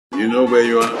You know where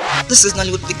you are? This is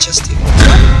Nollywood Pictures TV.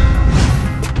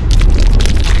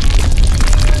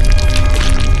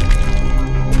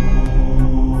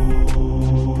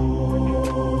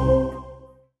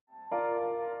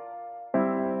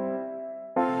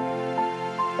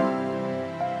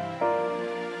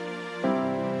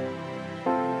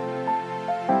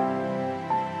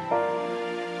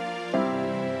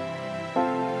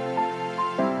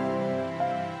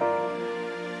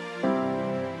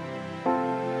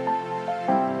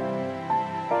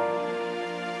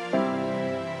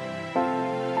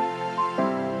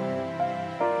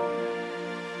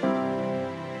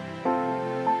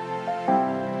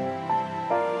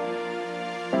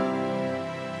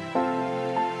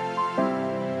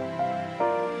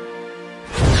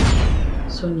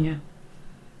 Sonia,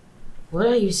 what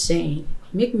are you saying?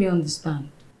 Make me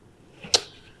understand.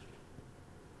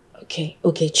 Okay,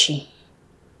 Chi.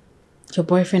 Your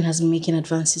boyfriend has been making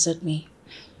advances at me.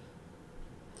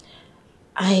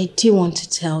 I do want to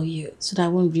tell you so that I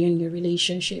won't ruin your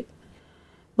relationship.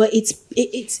 But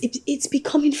it's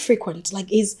becoming frequent. Like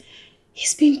he's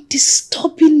been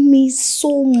disturbing me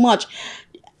so much.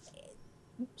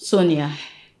 Sonia,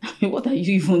 what are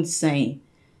you even saying?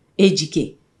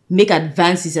 AGK, make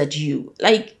advances at you.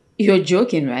 Like, you're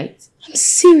joking, right? I'm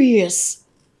serious.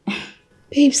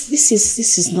 Babes, this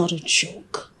is not a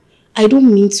joke. I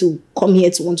don't mean to come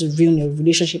here to want to ruin your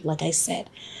relationship like I said.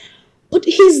 But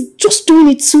he's just doing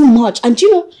it too much. And you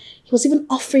know, he was even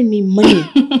offering me money.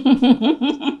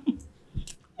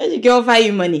 Where did he offer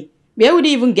you money? Where would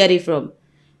he even get it from?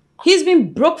 He's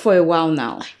been broke for a while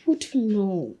now. I wouldn't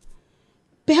know.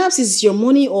 Perhaps it's your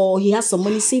money or he has some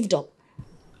money saved up.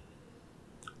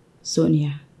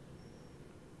 Sonia,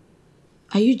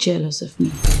 are you jealous of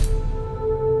me?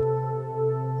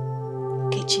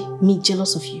 Kechi, me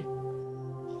jealous of you?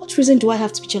 What reason do I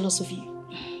have to be jealous of you?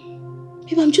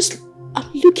 Babe, I'm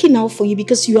looking out for you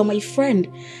because you are my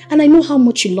friend and I know how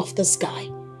much you love this guy.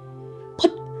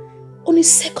 But on a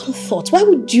second thought, why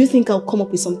would you think I'll come up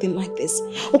with something like this?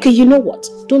 Okay, you know what?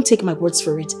 Don't take my words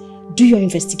for it. Do your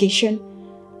investigation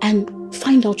and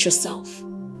find out yourself.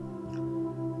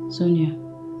 Sonia,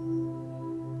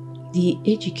 the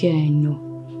AGK I know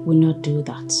will not do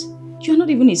that. You're not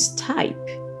even his type.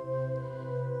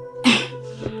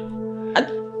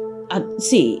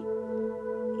 See,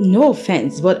 no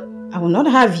offense, but I will not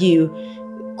have you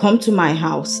come to my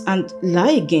house and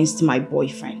lie against my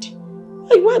boyfriend.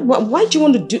 Why do you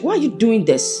want to do? Why are you doing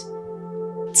this?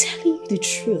 I'm telling you the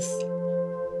truth.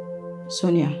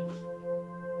 Sonia,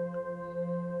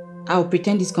 I'll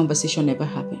pretend this conversation never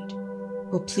happened.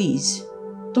 But please,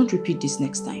 don't repeat this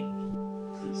next time.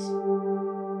 Please.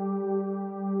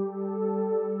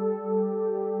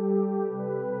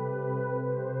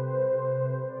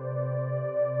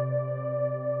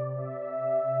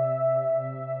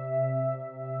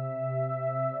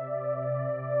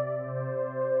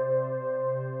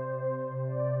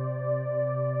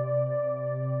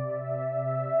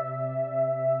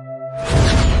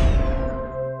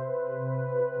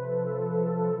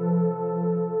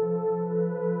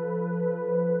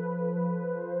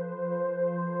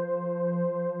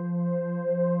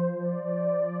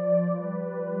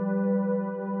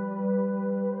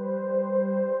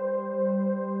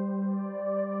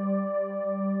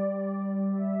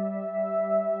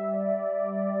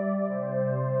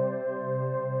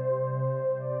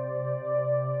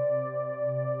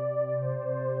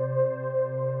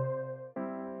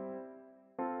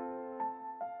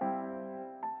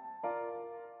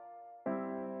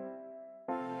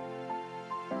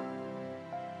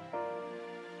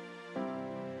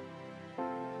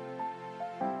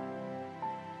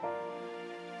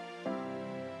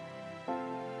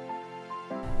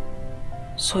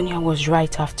 Sonia was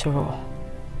right after all.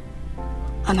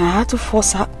 And I had to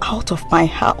force her out of my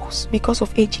house because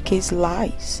of AGK's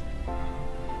lies.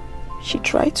 She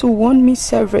tried to warn me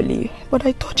severally, but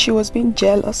I thought she was being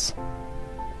jealous.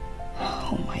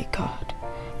 Oh my God,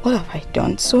 what have I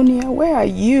done? Sonia, where are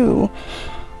you?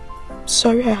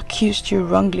 Sorry I accused you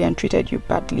wrongly and treated you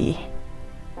badly.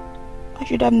 I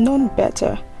should have known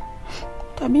better.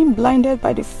 I've been blinded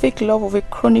by the fake love of a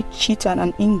chronic cheater and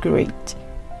an ingrate.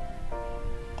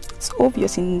 It's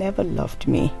obvious he never loved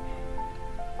me.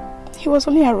 He was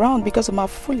only around because of my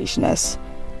foolishness.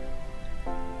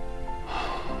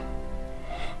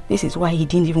 This is why he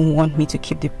didn't even want me to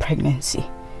keep the pregnancy.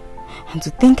 And to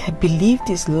think I believed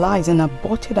his lies and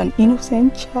aborted an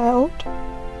innocent child.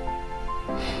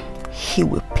 He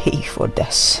will pay for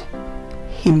this.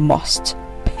 He must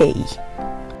pay.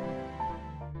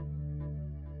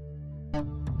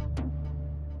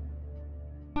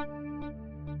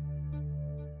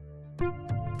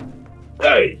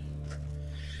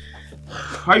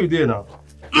 How you doing now?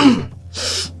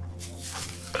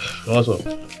 What's up?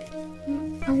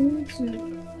 I need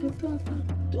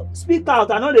to. Speak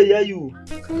out, I know they hear you.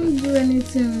 I can't do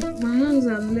anything. My hands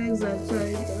and legs are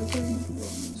tired.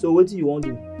 So what do you want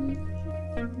to do?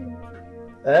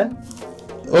 Eh?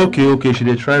 Okay, she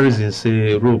dey try reason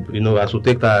say rope, as we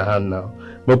take her hand now.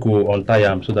 Make we untie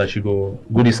am so that she go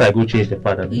this side, go change the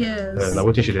pattern. Yes. Now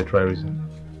what she dey try reason?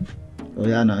 Oh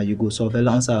yeah, now you go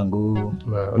surveillance and go.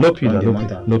 No pee.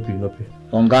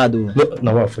 On guard.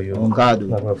 No one for you. On guard.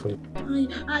 No one for you.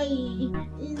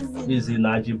 Easy,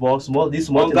 Najibo. This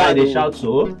small thing they shout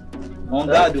so. On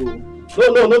guard.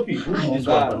 No pee. On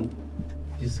guard.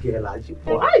 This girl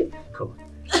Najibo. Hi. Come.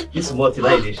 This small thing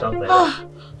they shout like that.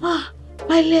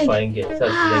 My leg. Fine girl.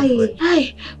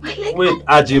 Hi. My leg. Wait,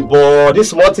 Ajibo. This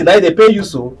small thing they pay you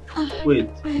so. Wait.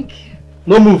 Thank you.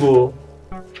 No move, oh.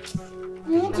 I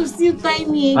want to still tie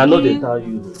me again. I know they tell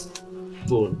you.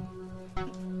 Go.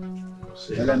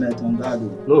 Element on guard.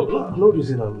 No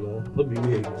reason I'm not. Not be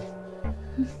me again.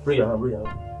 Bring your hand.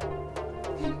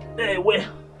 Hey, where?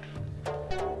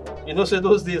 You know, say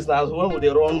those days now, when would they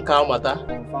run cow matter?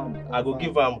 I go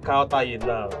give them cow tie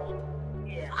now.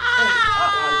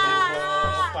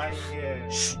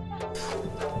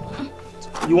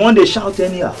 You want to shout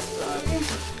anyhow?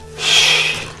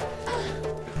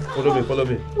 Follow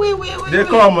me. Wait. They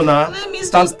come now. Let me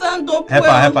stand up. Help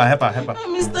her. Let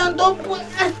me stand up.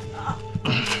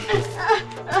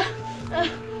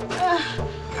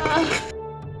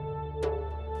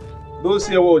 Those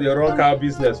here will they run cow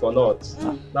business for not.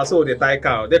 That's how they tie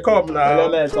cow. They come now.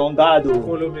 Element on guard.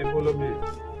 Follow me.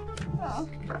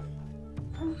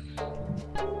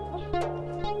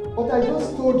 But I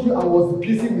just told you I was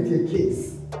busy with a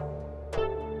case.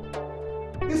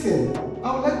 Listen, I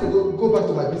would like to go back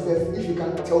to my business if you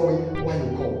can tell me why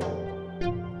you called.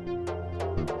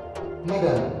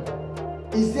 Madam,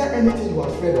 is there anything you are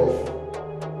afraid of?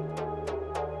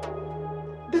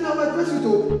 Then I will advise you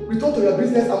to return to your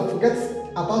business and forget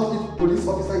about if police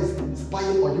officer is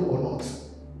spying on you or not.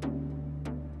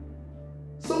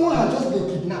 Someone has just been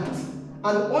kidnapped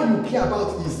and all you care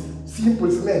about is seeing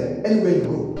policemen anywhere you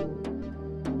go.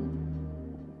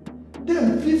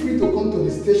 Then feel free to come to the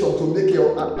station to make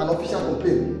an official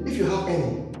complaint if you have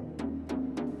any.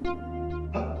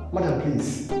 Madam,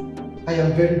 please. I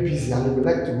am very busy and I would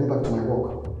like to go back to my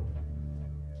work.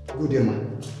 Good day,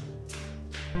 man.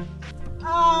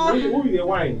 Who is the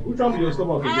wine? Who jumped your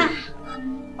stomach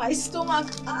again? My stomach.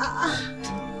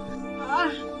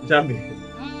 Jambi.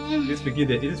 This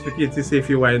pikin is safe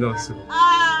you wine also.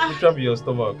 Who jumped your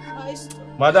stomach? My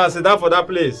stomach. Madam, sit down for that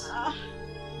place.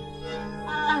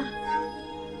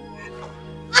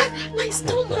 My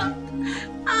stomach.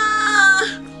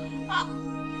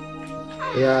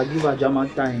 Yeah, give her German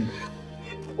time.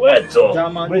 Wait, so.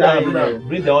 German Bring time.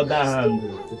 the other hand.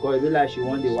 Because it be like she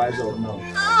want the wise up now.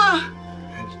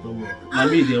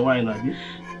 Maybe the wine, Abi.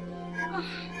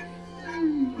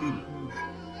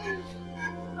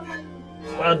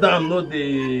 Madam, no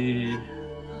the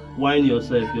wine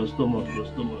yourself, your stomach.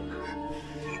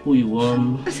 Who you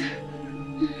want?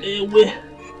 Hey, wait.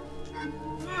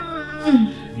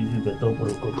 Give you better for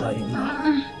a cocaine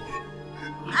now.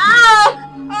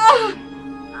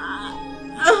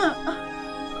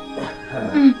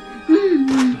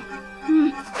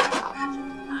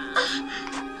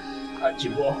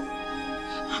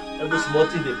 Every small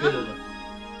thing they pay over.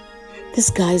 This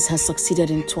guy has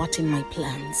succeeded in thwarting my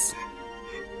plans.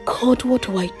 God, what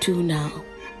do I do now?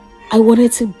 I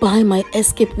wanted to buy my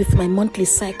escape with my monthly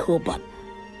cycle, but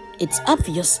it's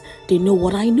obvious they know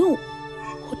what I know.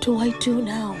 What do I do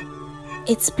now?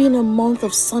 It's been a month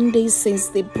of Sundays since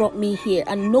they brought me here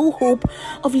and no hope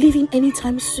of leaving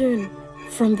anytime soon.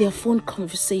 From their phone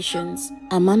conversations,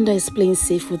 Amanda is playing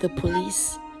safe with the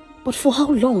police. But for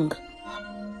how long?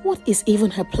 What is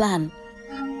even her plan?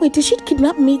 Wait, did she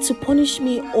kidnap me to punish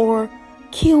me or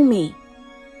kill me?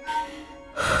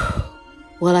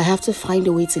 Well, I have to find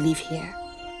a way to leave here.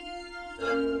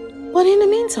 But in the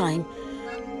meantime,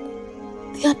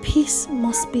 their peace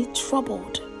must be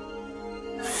troubled.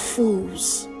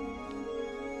 Fools.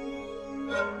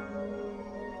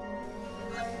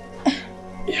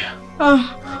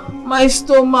 My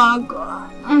stomach.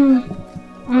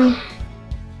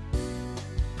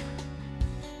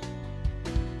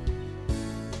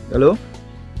 Hello?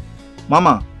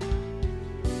 Mama?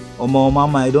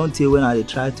 Mama, I don't tell when I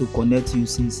try to connect you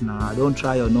since now. I don't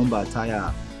try your number,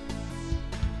 tire.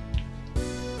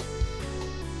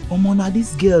 Now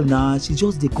this girl now, she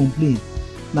just dey complain.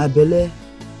 My belly,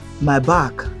 my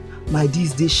back, my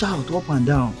this, they shout up and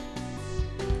down.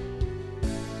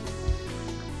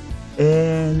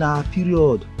 And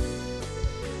period.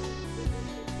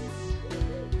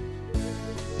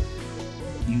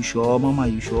 You sure, Mama?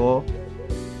 You sure?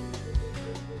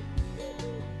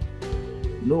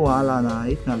 No wahala na,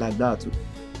 if not like that.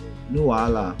 No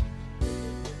wahala.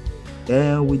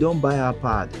 Then we don't buy our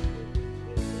pad.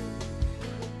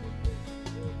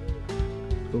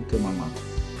 Okay, Mama.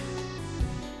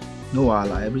 No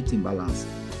wahala, everything balanced.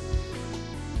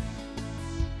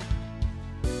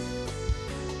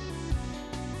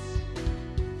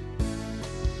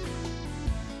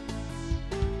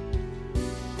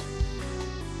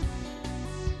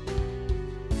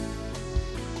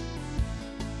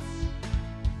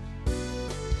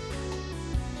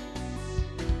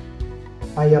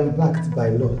 I am backed by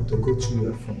law to go through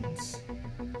your phones.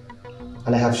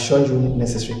 And I have shown you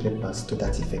necessary papers to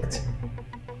that effect.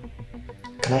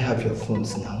 Can I have your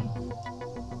phones now?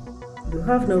 You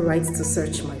have no right to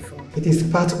search my phone. It is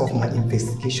part of my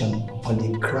investigation on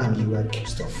the crime you are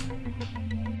accused of.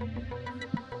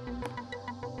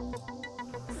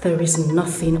 There is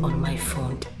nothing on my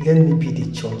phone. Let me be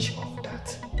the judge of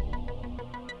that.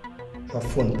 Your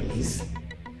phone, please.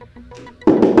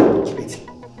 Keep it.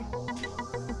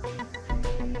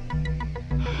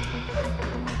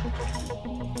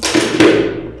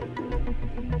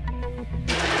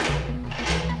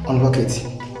 Unlock it.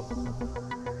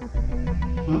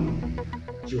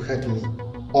 You heard me.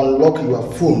 Unlock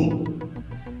your phone.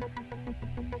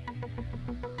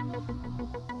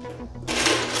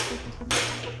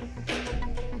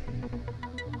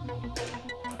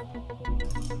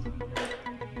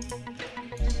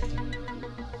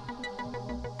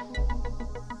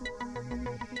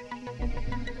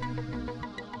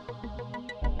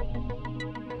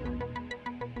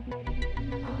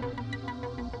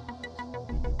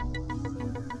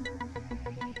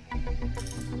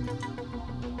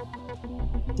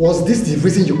 Was this the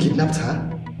reason you kidnapped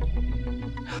her?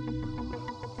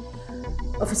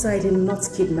 Officer, I did not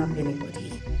kidnap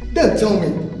anybody. Then tell me,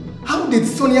 how did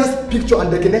Sonia's picture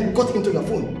and the connect got into your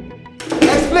phone?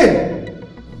 Explain!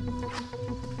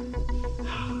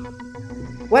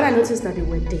 When I noticed that they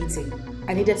were dating,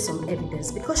 I needed some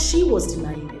evidence because she was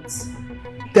denying it.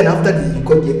 Then after you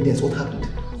got the evidence, what happened?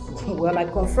 Well, I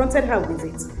confronted her with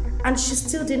it and she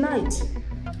still denied.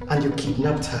 And you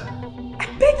kidnapped her? I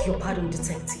beg your pardon,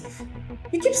 detective.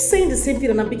 You keep saying the same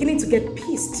thing and I'm beginning to get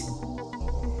pissed.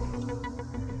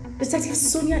 Detective,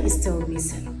 Sonia is still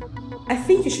missing. I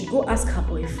think you should go ask her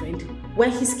boyfriend where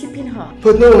he's keeping her.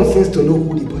 But no one seems to know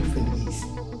who the boyfriend is.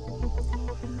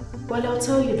 Well, I'll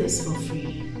tell you this for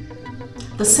free.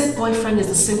 The said boyfriend is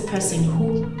the same person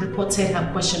who reported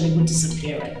her questionable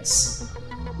disappearance.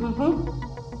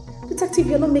 Detective,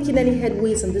 you're not making any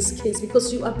headways in this case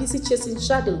because you are busy chasing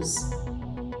shadows.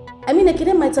 I mean,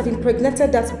 Ekene might have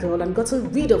impregnated that girl and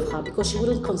gotten rid of her because she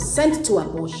wouldn't consent to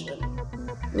abortion.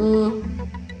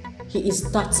 He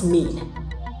is that mean,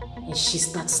 and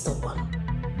she's that stubborn.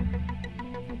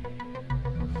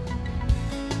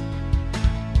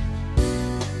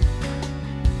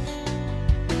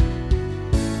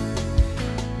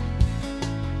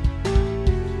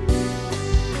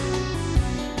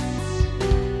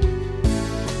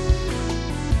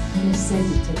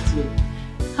 Detective,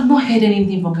 I've not heard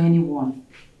anything from anyone.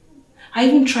 I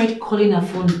even tried calling her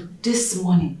phone this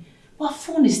morning, but her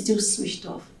phone is still switched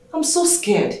off. I'm so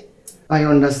scared. I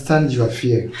understand your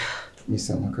fear, Miss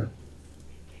Amaka.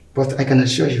 But I can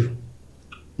assure you,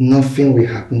 nothing will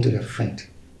happen to your friend.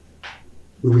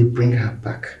 We will bring her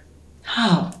back.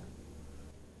 How?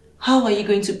 How are you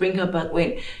going to bring her back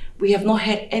when we have not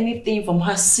heard anything from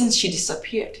her since she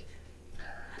disappeared?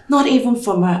 Not even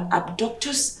from her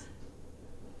abductors?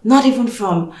 Not even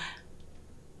from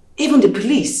the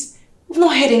police. We've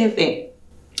not heard anything.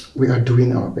 We are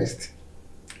doing our best.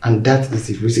 And that is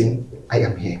the reason I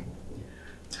am here.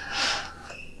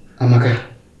 Amaka,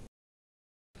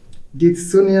 did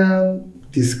Sonia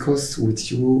discuss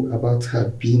with you about her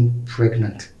being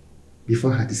pregnant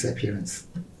before her disappearance?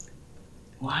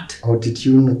 What? Or did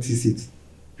you notice it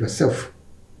yourself?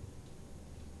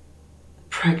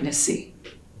 Pregnancy?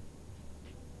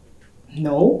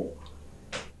 No.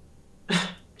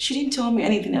 She didn't tell me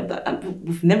anything of that. And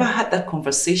we've never had that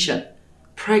conversation.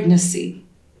 Pregnancy.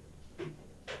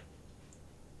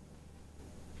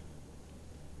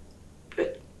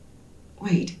 But,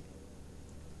 wait.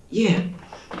 Yeah.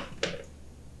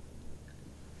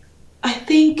 I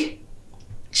think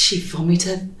she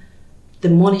vomited the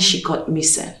morning she got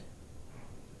missing.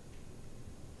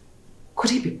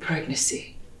 Could it be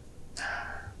pregnancy?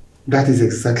 That is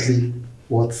exactly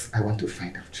what I want to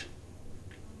find out.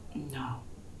 No.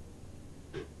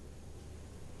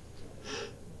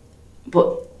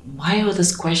 But why all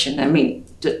this question? I mean,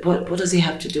 what does it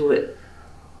have to do with?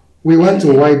 We want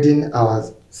to widen our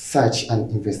search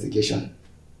and investigation,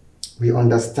 we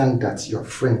understand that your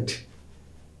friend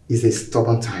is a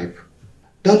stubborn type.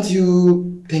 Don't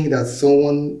you think that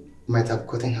someone might have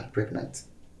gotten her pregnant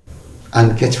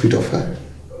and get rid of her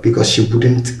because she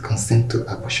wouldn't consent to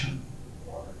abortion?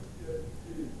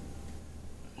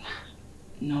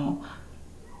 No.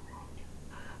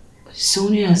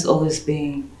 Sonia has always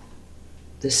been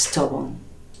the stubborn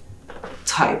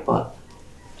type, but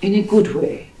in a good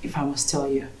way, if I must tell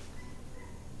you.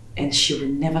 And she will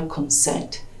never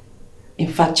consent. In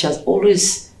fact, she has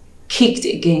always kicked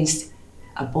against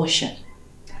abortion.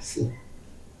 I see.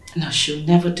 No, she'll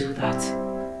never do that.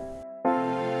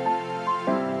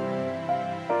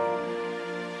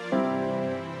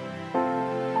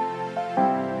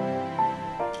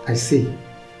 I see.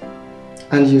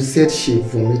 And you said she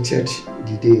vomited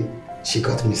the day she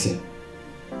got missing.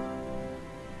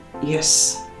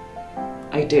 Yes,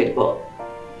 I did, but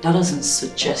that doesn't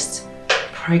suggest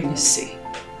pregnancy.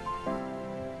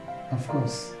 Of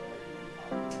course.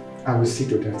 I will see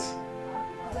to that.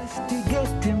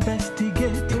 Investigate,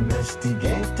 investigate,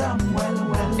 investigate,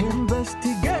 well.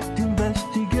 Investigate,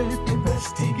 investigate,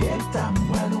 investigate,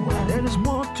 well. There is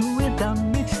more to it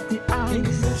than meets the eye.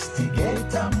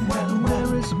 Investigate, well.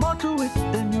 There is more to it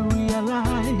than you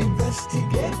realize.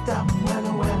 Investigate,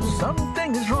 well.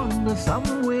 Something is wrong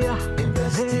somewhere.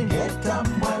 Investigate,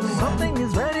 well. Something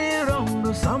is very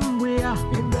wrong somewhere.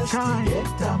 Investigate,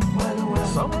 well.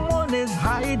 Someone is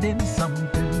hiding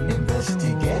something.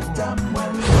 Investigate,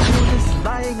 well. Someone is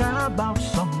lying about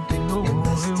something.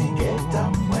 Investigate,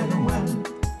 well.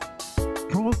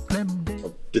 Problem.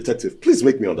 Detective, please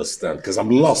make me understand, because I'm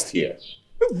lost here.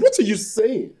 What are you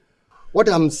saying? What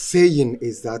I'm saying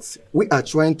is that we are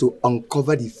trying to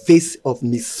uncover the face of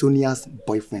Miss Sonia's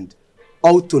boyfriend,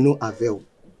 all to no avail.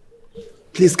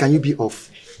 Please, can you be of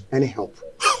any help?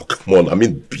 Oh, come on, I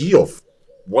mean, be of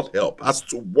what help? As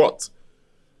to what?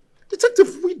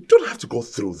 Detective, we don't have to go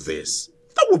through this.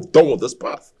 That we've done with this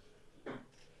path.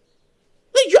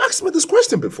 You asked me this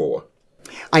question before.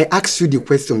 I asked you the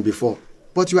question before,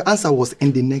 but your answer was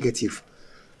in the negative.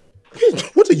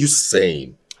 What are you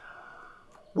saying?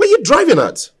 Where are you driving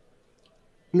at?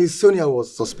 Miss Sonia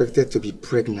was suspected to be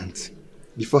pregnant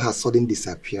before her sudden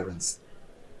disappearance.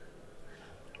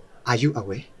 Are you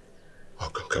aware? Oh,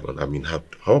 come on. I mean, how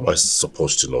am I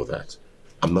supposed to know that?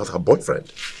 I'm not her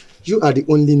boyfriend. You are the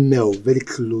only male very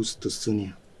close to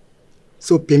Sonia.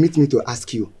 So permit me to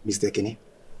ask you, Mr. Kene.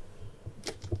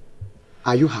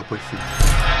 Are you her boyfriend?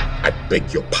 I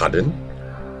beg your pardon?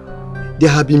 There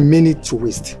have been many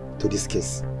twists to this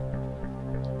case.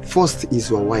 First is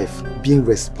your wife being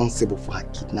responsible for her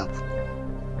kidnap,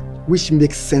 which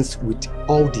makes sense with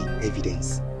all the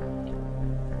evidence.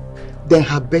 Then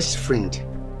her best friend,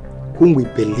 whom we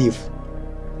believe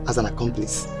as an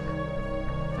accomplice.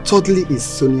 Thirdly is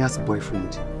Sonia's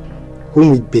boyfriend,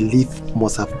 whom we believe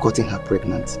must have gotten her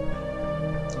pregnant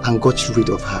and got rid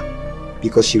of her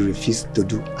because she refused to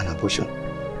do an abortion.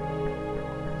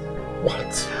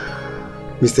 What?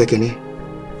 Mr. Kene,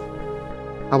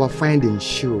 our findings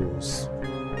shows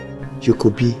you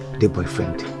could be the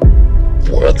boyfriend.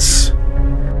 What?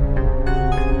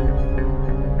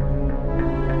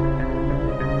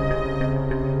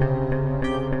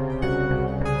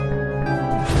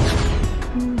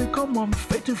 Become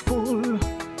unfaithful.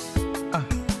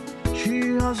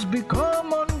 She has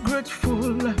become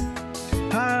ungrateful.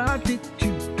 Her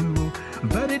attitude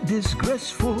very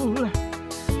disgraceful.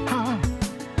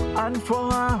 And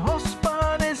for her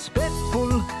husband is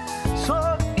faithful.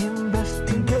 So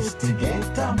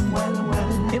investigate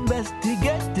well.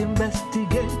 Investigate,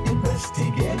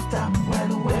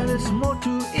 well. There is more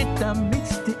to it than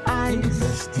meets the eyes.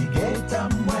 Investigate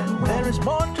well. There is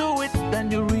more to it than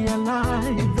you realize.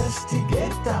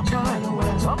 Investigate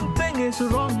well. Something is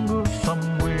wrong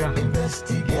somewhere.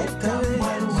 Investigate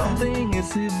well. Something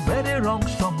is very wrong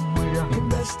somewhere.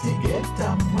 Investigate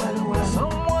well.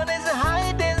 Someone is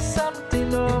hiding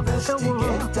something.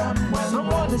 Investigate well.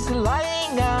 Someone is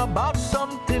lying about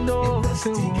something.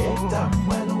 Investigate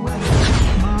well.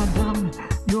 Madam,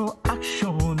 your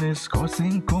action is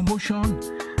causing commotion,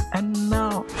 and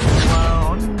now you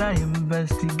are under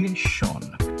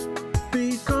investigation.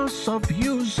 Because of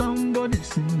you,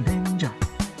 somebody's in danger.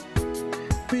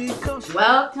 Because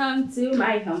welcome to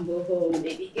my humble home,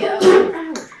 baby girl.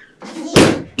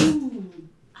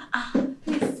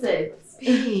 Please sit.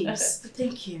 Babes,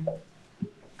 thank you.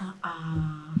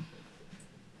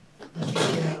 Baby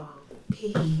girl,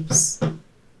 babes.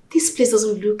 This place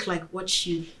doesn't look like what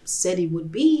you said it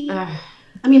would be.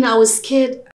 I mean, I was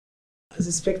scared. I was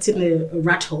expecting a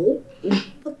rat hole.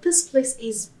 But this place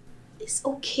is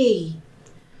okay.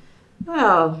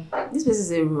 Well, this place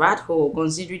is a rat hole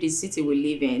considering the city we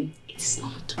live in. It's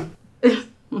not.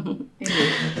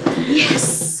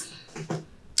 Yes.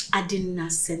 Adina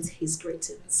sent his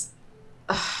greetings.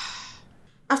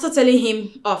 After telling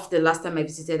him off the last time I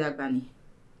visited Agbani.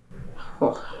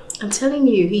 Oh. I'm telling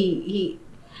you, he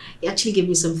actually gave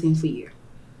me something for you.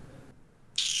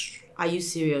 Are you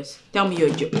serious? Tell me your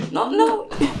joke. No.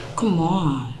 Come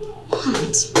on.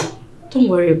 What? Don't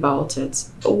worry about it.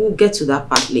 We'll get to that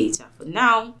part later. For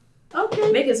now,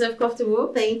 okay. Make yourself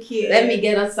comfortable. Thank you. Let me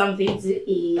get us something to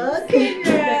eat. Okay,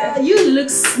 girl. You look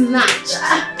snatched.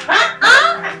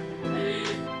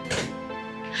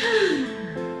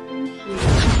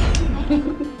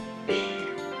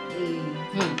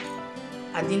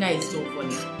 Adina is so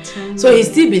funny. So he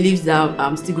still believes that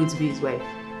I'm still going to be his wife.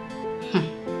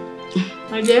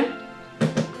 My dear,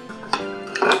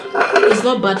 it's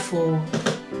not bad for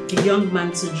a young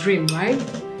man to dream, right?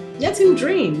 Let him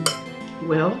dream.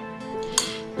 Well,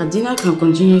 Adina can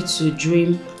continue to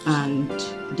dream and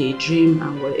daydream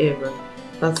and whatever.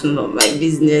 That's not my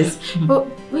business. But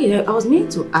wait, I was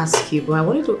meant to ask you, but I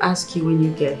wanted to ask you when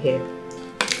you get here.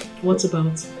 What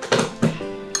about?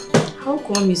 How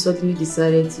come you suddenly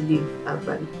decided to leave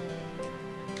Agbani?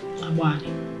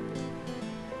 Agbani?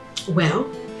 Well,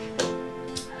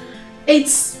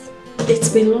 it's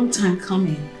been a long time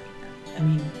coming. I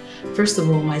mean, first of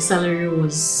all, my salary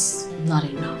was not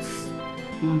enough.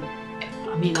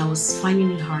 I mean, I was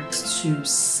finding it hard to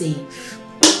save.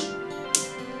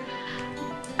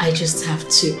 I just have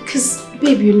to, because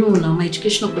babe, you know now, my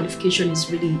educational qualification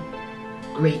is really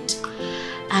great.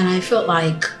 And I felt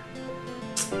like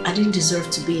I didn't deserve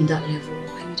to be in that level.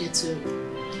 I needed to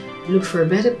look for a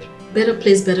better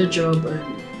place, better job. I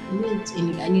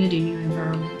needed a new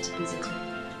environment, basically.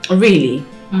 Really?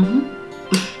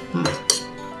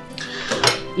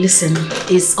 Listen,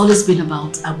 it's always been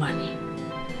about Agbani.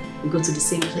 We go to the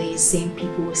same place, same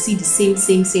people, see the same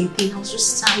thing. I was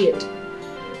just tired.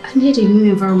 I needed a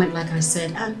new environment, like I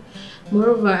said. And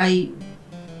moreover, I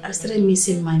started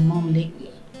missing my mom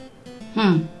lately.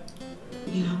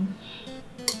 You know?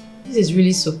 This is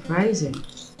really surprising.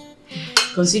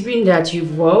 Considering that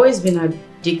you've always been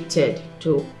addicted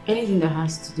to anything that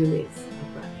has to do with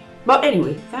Agbani. But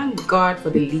anyway, thank God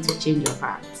for the little change of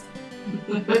heart.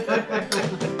 My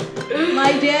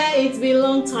dear, it's been a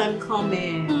long time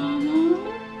coming.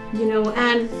 You know,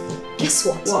 and guess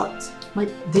what? What?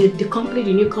 The company,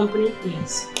 the new company,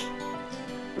 yes.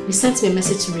 They sent me a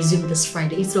message to resume this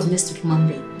Friday instead of next week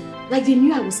Monday. Like they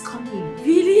knew I was coming.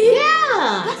 Really?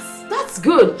 Yeah. That's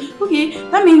good. Okay,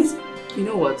 that means, you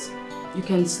know what? You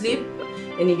can sleep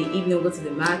and in the evening go to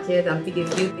the market and pick a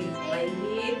few things you might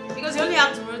need. Because you only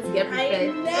have tomorrow to get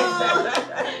prepared.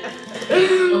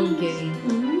 Okay.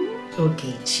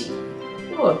 Okay, Chi.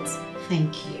 What?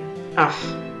 Thank you.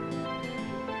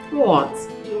 What?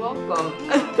 You're welcome.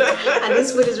 And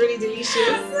this food is really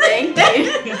delicious. Thank you.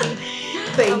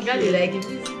 Thank I'm glad you like it.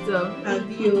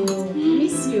 Love you.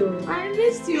 Miss you. I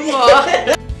missed you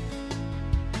more.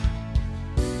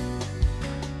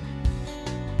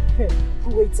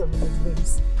 Wait a minute,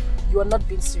 babes. You are not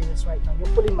being serious right now.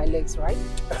 You're pulling my legs, right?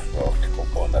 Oh,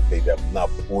 come on, baby. I'm not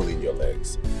pulling your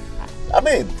legs. I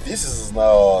mean, this is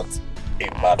not a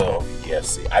matter of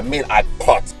hearsay. I mean, I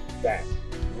caught that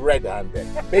red-handed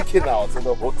making out in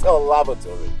the hotel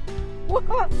lavatory.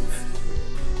 What?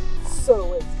 So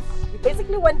wait, you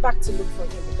basically went back to look for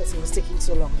him because he was taking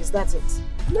so long. Is that it?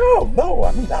 No.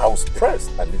 I mean, I was pressed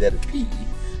and needed a pee.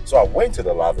 So I went to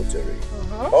the lavatory.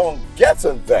 On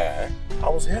getting there, I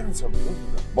was hearing some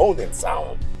moaning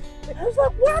sound. I was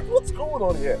like, what's going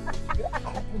on here? I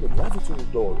opened the lavatory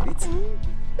door a little,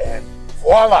 and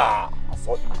voila! I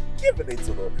saw him giving it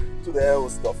to the hell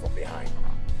stuff from behind.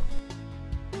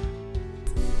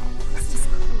 This is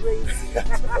crazy.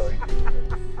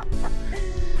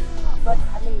 But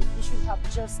I mean, you should have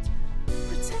just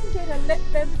pretended and let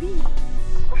them be.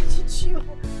 What did you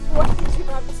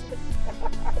have to do?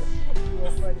 You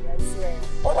were funny, I swear.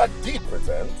 Well, I did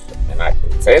pretend, and I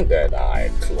pretended I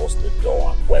closed the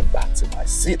door and went back to my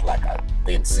seat like I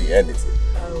didn't see anything.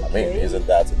 Okay. I mean, isn't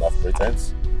that enough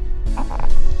pretense?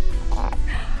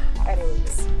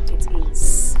 Anyways, it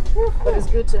is. But it's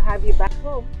good to have you back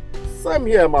home. Same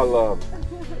here, my love.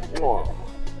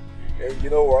 Hey, you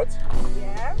know what?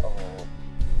 Yeah?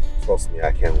 Trust me,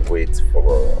 I can't wait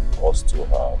for us to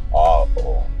have our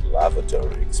own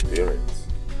lavatory experience.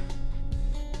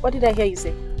 What did I hear you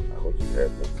say? I hope you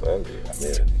heard me clearly. I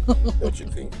mean, don't you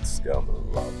think it's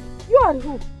scandalous? You and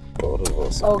who? Both of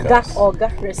us. Oga,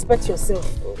 respect yourself.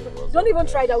 Don't even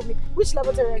try that with me. Which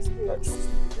lavatory experience?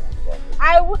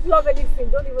 I would love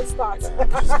anything. Don't even start. I'm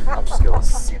just gonna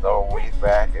sit all way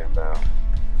back and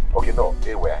okay, no,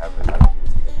 anyway, I haven't.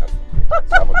 I'm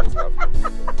gonna just have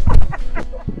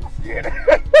Get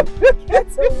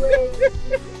away.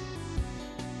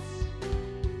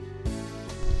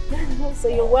 So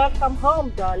you're welcome home,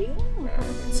 darling.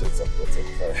 It's a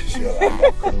sure.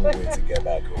 I couldn't wait to get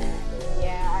back home.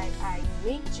 Yeah, I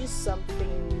made you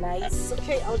something nice.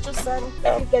 Okay, I'll just let you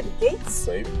get the gates.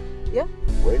 Babe? Yeah?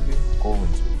 Where are you going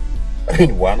to? I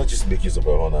mean, why not just make use of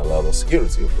our own and allow the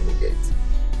security open the gate?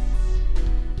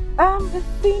 The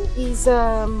thing is,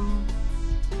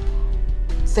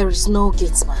 there is no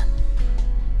gatesman.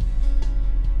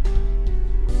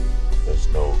 There's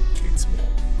no gatesman.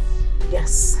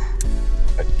 Yes.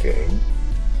 Again?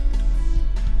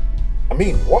 I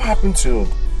mean, what happened to...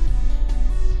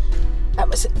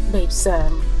 Babes,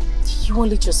 you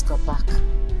only just got back.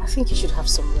 I think you should have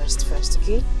some rest first,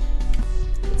 okay?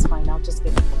 It's fine, I'll just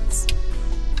get the gates.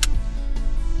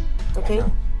 Okay?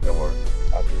 Don't worry,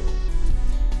 I'll do it.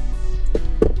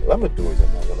 Let me do it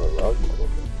and I'm gonna allow you to go.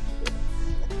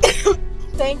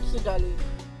 Thank you, darling.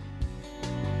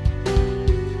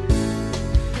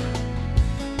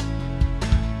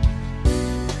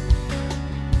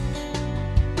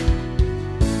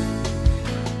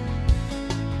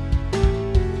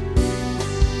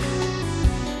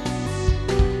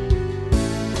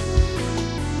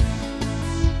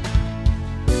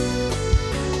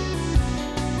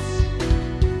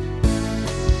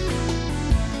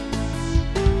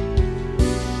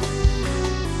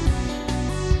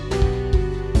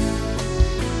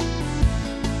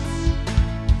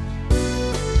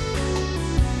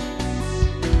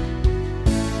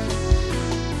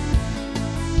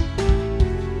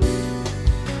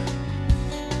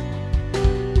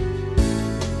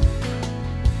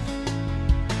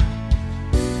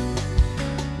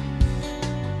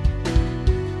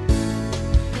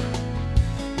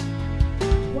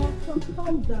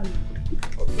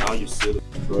 Now you see the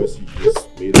choice you just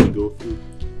made me go through.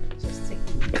 Just take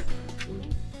it.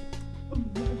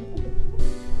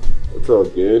 It's all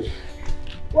good.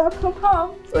 Welcome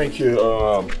home. Thank you.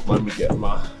 Let me get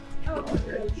my...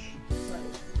 Okay.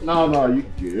 No, you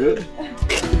good.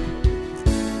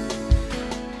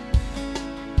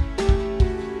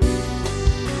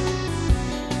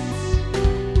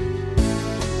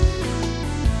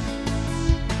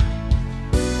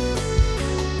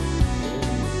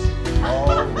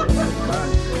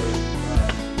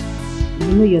 You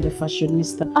know you're the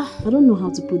fashionista. I don't know how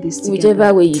to put this together.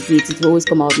 Whichever way you do it, it will always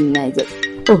come out nice.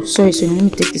 Oh, sorry, let me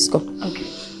take this call. Okay.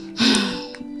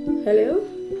 Hello?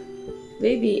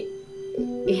 Baby,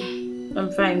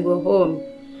 I'm fine, go home.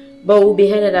 But we'll be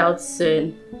headed out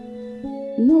soon.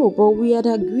 No, but we had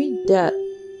agreed that...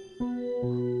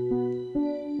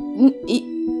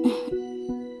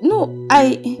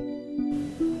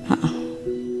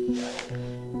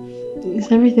 Is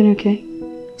everything okay?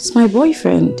 It's my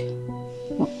boyfriend.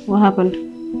 What happened?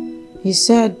 He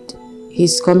said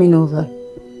he's coming over.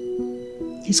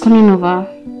 He's coming over?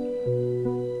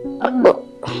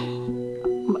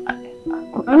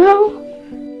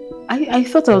 I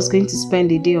thought I was going to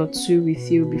spend a day or two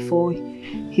with you before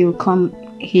he will come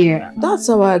here. That's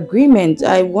our agreement.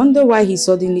 I wonder why he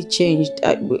suddenly changed.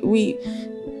 We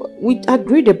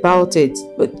agreed about it,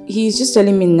 but he's just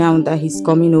telling me now that he's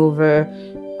coming over,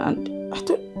 and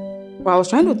I was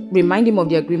trying to remind him of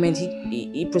the agreement.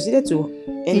 He proceeded to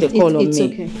end the call on me.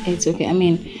 Okay. It's okay. I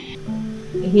mean,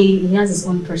 he has his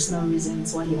own personal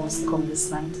reasons why he wants to come this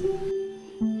night.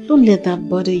 Don't let that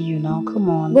bother you now. Come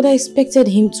on. But I expected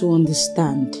him to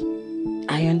understand.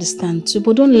 I understand too,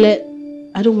 but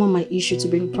I don't want my issue to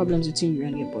bring problems between you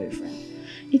and your boyfriend.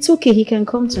 It's okay. He can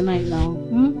come tonight now.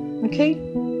 Okay?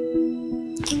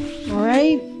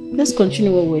 Alright? Let's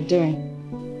continue what we're doing.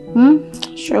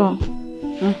 Sure.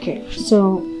 Okay.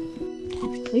 So,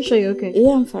 are you sure you're okay?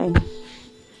 Yeah, I'm fine.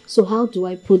 So how do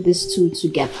I put these two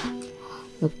together?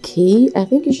 Okay, I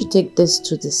think you should take this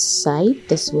to the side,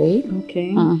 this way.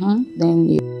 Okay. Then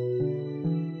you...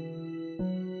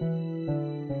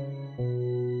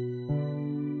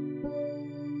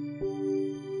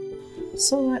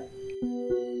 So what?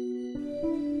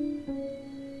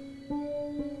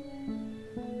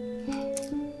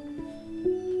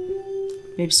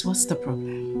 Babes, what's the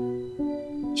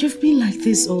problem? You've been like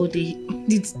this all day.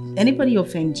 Did anybody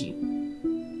offend you?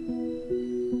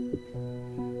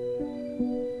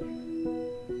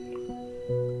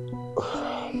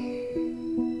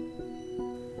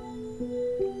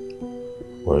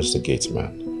 Where's the gate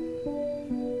man?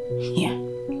 Yeah.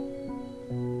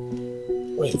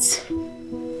 Wait.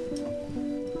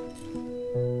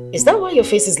 Is that why your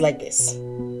face is like this?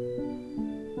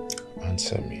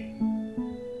 Answer me.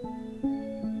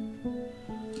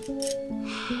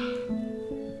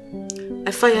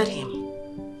 I fired him.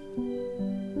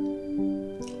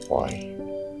 Why?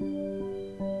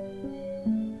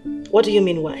 What do you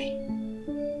mean why?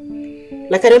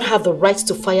 Like I don't have the right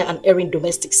to fire an erring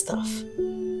domestic staff.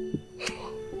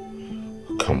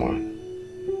 Come on.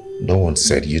 No one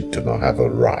said you do not have a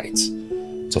right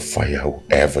to fire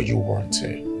whoever you want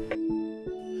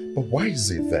to. But why is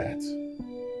it that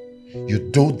you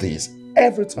do this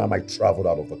every time I travel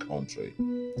out of the country?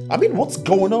 I mean, what's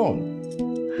going on?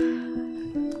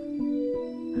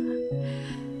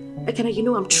 Ekene, you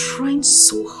know I'm trying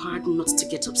so hard not to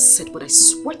get upset, but I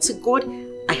swear to God,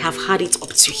 I have had it up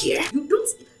to here.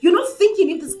 You're not thinking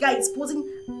if this guy is posing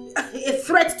a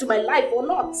threat to my life or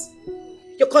not.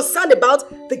 You're concerned about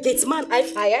the gatesman I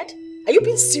fired? Are you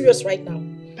being serious right now?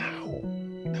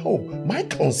 No, my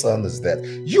concern is that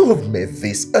you have made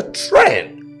this a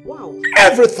trend. Wow.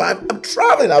 Every time I'm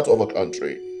traveling out of the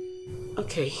country.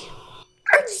 Okay.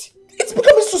 It's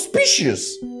becoming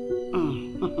suspicious. So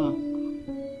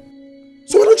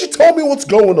why don't you tell me what's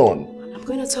going on? I'm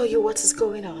going to tell you what is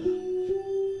going on.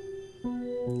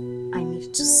 I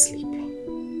need to sleep.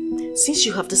 Since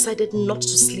you have decided not to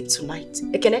sleep tonight,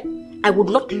 Ekene, I would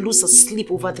not lose a sleep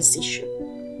over this issue.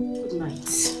 Good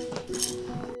night.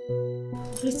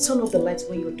 Please turn off the lights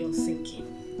when you're done thinking.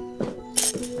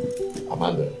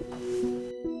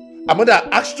 Amanda, I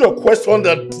asked you a question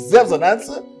that deserves an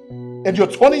answer, and you're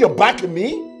turning your back on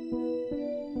me?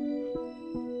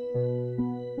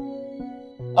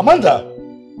 Amanda!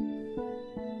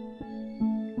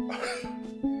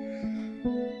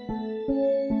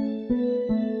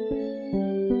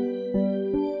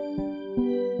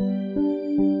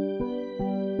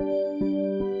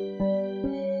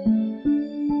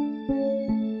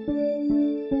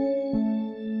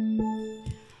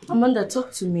 Amanda,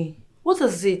 talk to me. What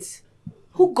is it?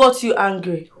 Who got you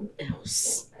angry? Who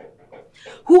else?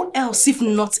 Who else if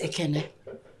not Ekene?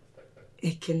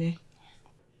 Ekene?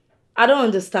 I don't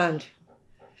understand.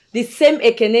 The same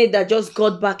Ekene that just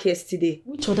got back yesterday.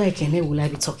 Which other Ekene will I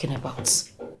be talking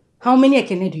about? How many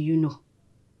Ekene do you know?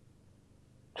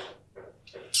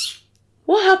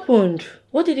 What happened?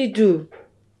 What did he do?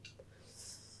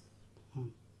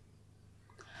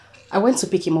 I went to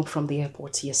pick him up from the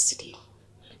airport yesterday.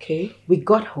 Okay. We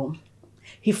got home.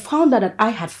 He found out that I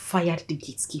had fired the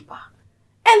gatekeeper.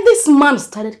 And this man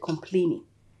started complaining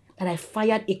that I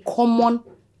fired a common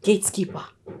gatekeeper.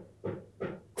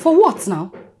 For what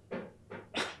now?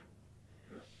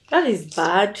 That is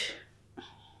bad.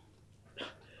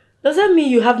 Does that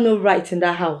mean you have no right in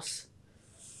that house?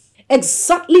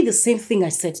 Exactly the same thing I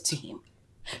said to him.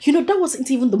 You know, that wasn't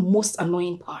even the most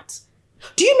annoying part.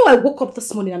 Do you know I woke up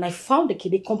this morning and I found a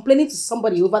kid complaining to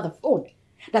somebody over the phone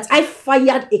that I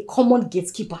fired a common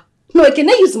gatekeeper. No, I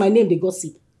cannot use my name, they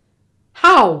gossip.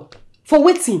 How? For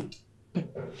waiting.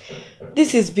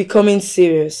 This is becoming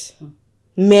serious.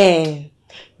 Men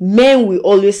will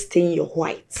always stain your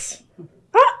white.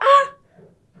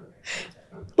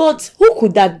 But who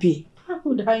could that be? How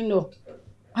would I know?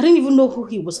 I didn't even know who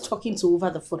he was talking to over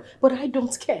the phone. But I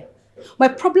don't care. My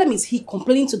problem is he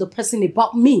complaining to the person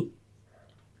about me.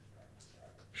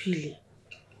 Really?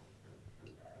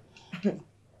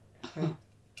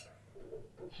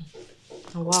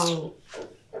 Wow.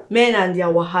 Men and their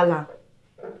wahala.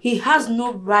 He has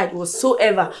no right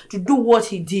whatsoever to do what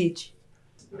he did.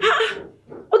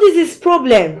 What is his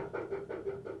problem?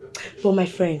 But my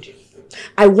friend,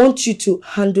 I want you to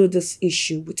handle this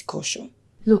issue with caution.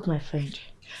 Look, my friend,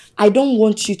 I don't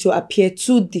want you to appear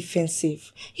too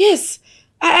defensive. Yes,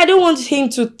 I don't want him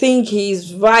to think he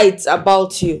is right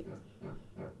about you.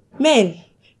 Men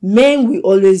will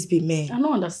always be men. I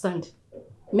don't understand.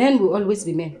 Men will always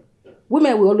be men.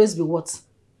 Women will always be what?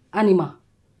 Animal.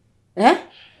 Eh?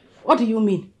 What do you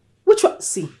mean? Which one?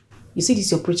 See, you see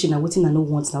this you're preaching and waiting and no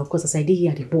want now, of course, as I did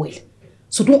hear the boil.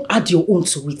 So don't add your own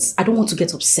to it. I don't want to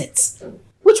get upset.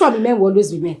 Which one of men will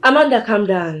always be men? Amanda, calm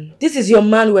down. This is your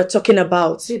man we're talking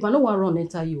about. Babe, I no one run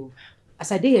enter you.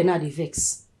 As I did hear now, they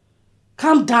vex.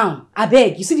 Calm down. I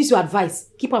beg. You see this your advice.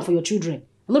 Keep on for your children.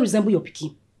 I don't resemble your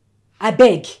pikin. I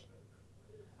beg.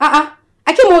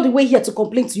 I came all the way here to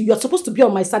complain to you. You're supposed to be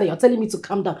on my side and you're telling me to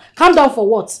calm down. Calm down for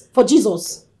what? For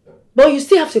Jesus. But you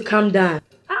still have to calm down.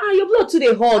 Your blood to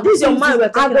the hall. This is your man we're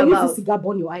talking about. Use this cigar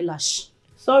burn your eyelash.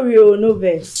 Sorry, no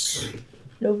verse.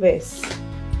 No verse.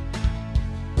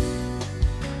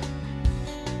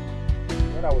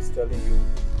 When I was telling you,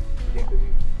 you didn't believe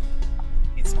me.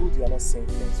 It's good you are not saying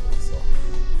things for yourself.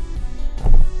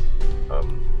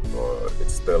 But it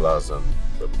still hasn't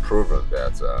been proven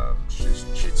that she's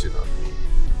cheating on me.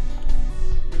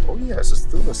 Oh yes, it's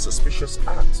still a suspicious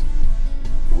act,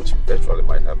 which eventually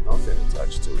might have nothing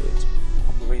attached to it.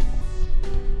 Really?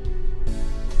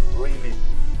 Really?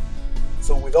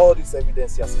 So with all this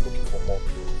evidence, you're still looking for more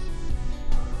proof?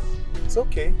 It's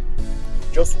okay.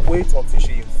 Just wait until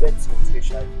she infects you with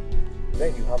HIV.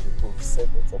 Then you have the proof set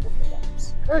on top of your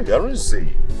laps. Hey,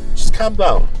 Arinze, just calm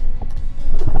down.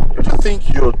 Don't you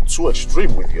think you're too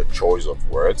extreme with your choice of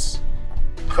words?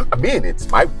 I mean, it's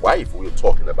my wife we're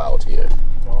talking about here.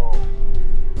 Oh,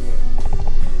 yeah.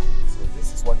 So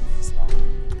this is what it is now.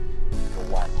 Your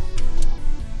wife.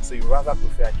 So you rather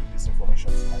prefer I keep this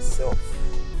information to myself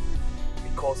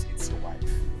because it's your wife.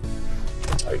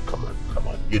 Hey, come on.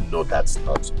 You know that's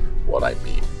not what I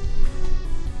mean.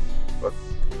 But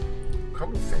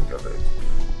come to think of it,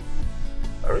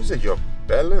 Arinze, you're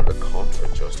barely in the country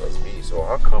just as me, so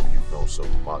how come you know so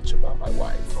much about my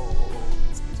wife? Oh,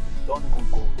 excuse me. Don't even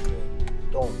go there.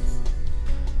 Don't.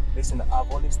 Listen,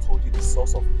 I've always told you the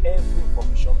source of every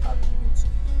information I've given to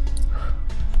you.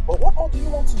 But what more do you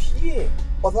want to hear?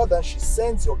 Other than she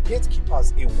sends your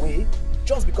gatekeepers away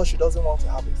just because she doesn't want to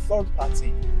have a third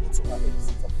party into her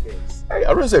illicit affairs. Hey,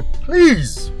 Arinze,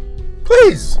 please.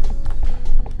 Please.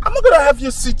 I'm not gonna have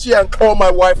you sit here and call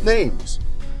my wife names.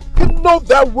 You know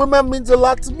that woman means a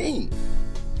lot to me.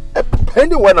 And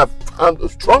depending when I've found a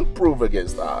strong proof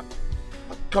against her,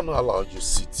 I cannot allow you to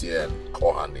sit here and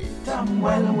call her name.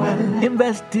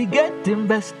 Investigate,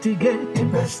 investigate,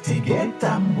 investigate,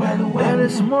 There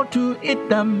is more to it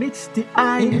than meets the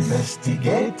eyes.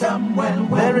 Investigate,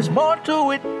 There is more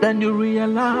to it than you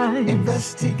realize.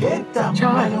 Investigate,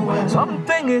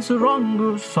 Something is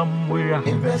wrong somewhere.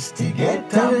 Investigate,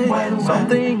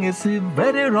 Something is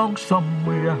very wrong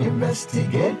somewhere.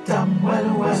 Investigate,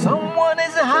 Someone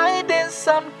is hiding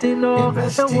something.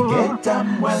 Investigate,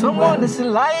 Someone is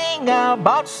lying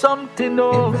about something.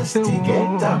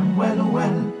 Investigate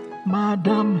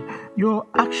Madam, your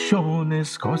action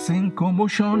is causing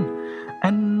commotion,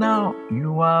 and now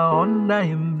you are under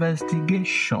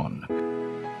investigation.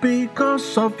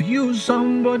 Because of you,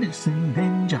 somebody's in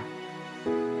danger.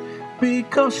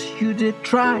 Because you did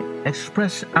try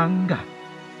express anger.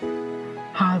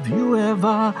 Have you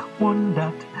ever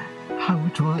wondered how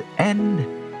it will end?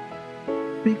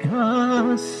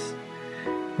 Because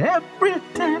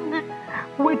everything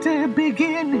with a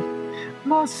beginning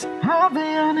must have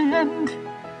an end.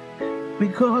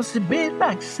 Because the beat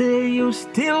back say you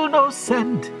still no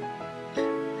send.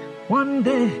 One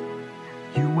day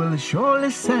you will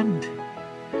surely send.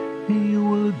 You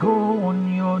will go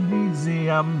on your knees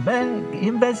and beg.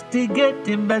 Investigate,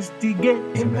 investigate,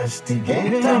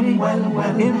 investigate,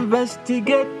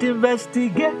 investigate, investigate,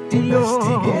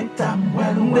 investigate,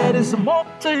 There is more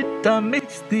to it than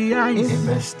meets the eyes.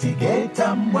 Investigate,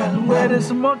 There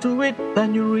is more to it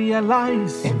than you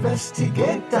realize.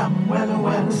 Investigate,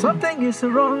 Something is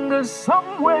wrong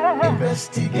somewhere.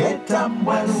 Investigate,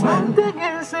 Something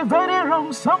is very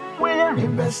wrong somewhere.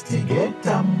 Investigate,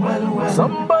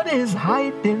 Somebody is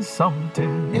hiding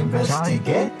something.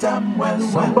 Investigate them well.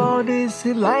 Somebody is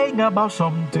lying about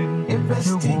something.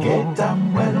 Investigate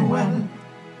them well.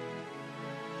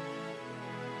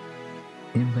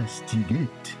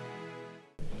 Investigate.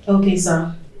 Okay,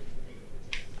 sir.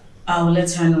 I'll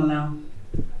let her know now.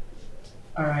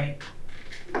 Alright.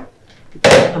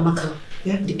 Amaka,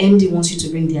 yeah? The MD wants you to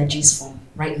bring the Ajis form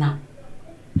right now.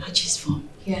 Ajis form?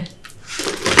 Yeah.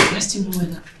 I still know where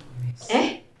that form is.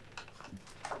 Eh?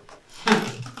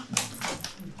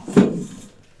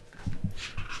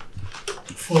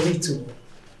 For little.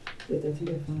 Wait, I think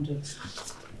I found it.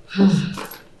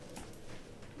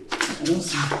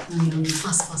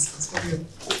 Fast. Hurry up.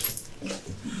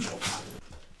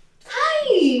 Hi!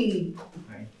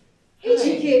 Hey,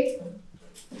 GK.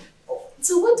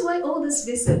 So what do I owe this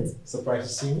visit? Surprised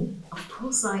to see me? Of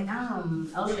course I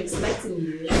am. I was expecting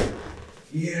you.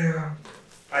 Yeah.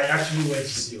 I actually went to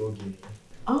see Ogi.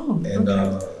 Oh, and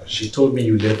okay. She told me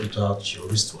you left without your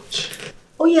wristwatch.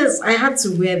 Oh yes, I had to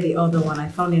wear the other one. I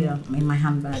found it in my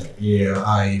handbag. Yeah,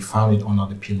 I found it under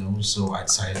the pillow, so I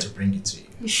decided to bring it to you.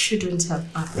 You shouldn't have.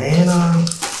 And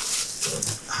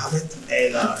have it,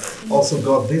 and also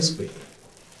got this way.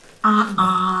 Come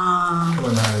on,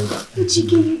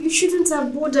 you shouldn't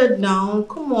have bothered now.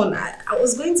 Come on, I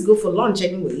was going to go for lunch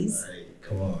anyways. Hey,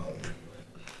 come on,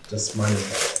 just mind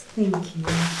it. Thank you.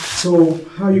 So,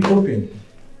 how are you coping?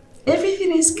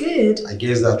 Everything is good. I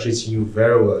guess they're treating you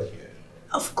very well here.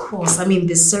 Of course. I mean,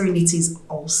 the serenity is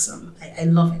awesome. I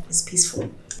love it. It's peaceful.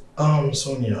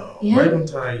 Sonia, yeah? Why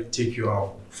don't I take you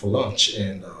out for lunch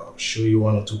and show you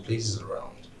one or two places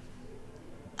around?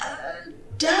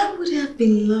 That would have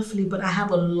been lovely, but I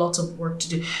have a lot of work to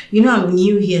do. You know, I'm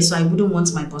new here, so I wouldn't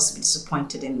want my boss to be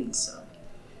disappointed in me, so,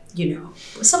 you know.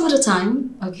 But some other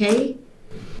time, okay?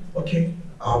 Okay,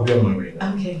 I'll be on my way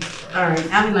now. Okay, all right.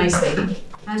 Have a nice day.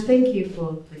 And thank you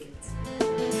for the visit.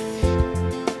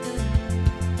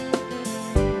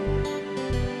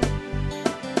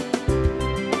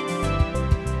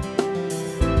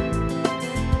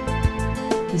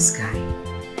 This guy.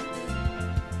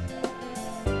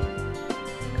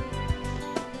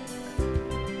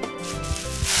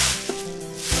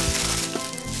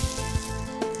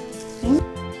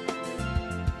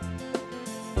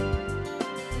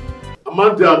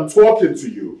 Amanda, I'm talking to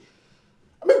you.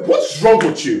 I mean, what's wrong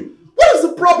with you? What is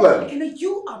the problem? Ekene,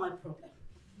 you are my problem.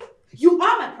 You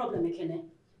are my problem, Ekene.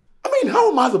 I mean,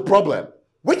 how am I the problem?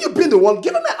 When you've been the one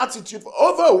giving me attitude for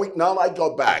over a week now, I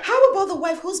got back. How about the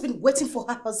wife who's been waiting for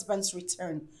her husband's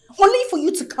return? Only for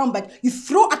you to come back, you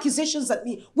throw accusations at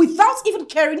me without even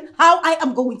caring how I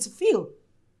am going to feel.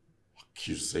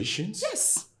 Accusations?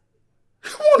 Yes.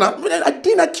 Come on, I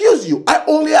didn't accuse you. I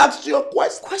only asked you a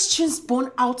question. Questions born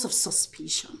out of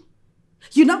suspicion.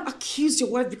 You now accuse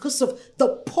your wife because of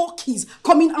the porkies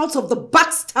coming out of the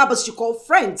backstabbers you call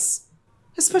friends.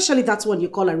 Especially that one you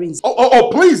call Arinze. Oh,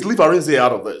 please leave Arinze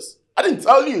out of this. I didn't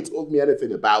tell you told me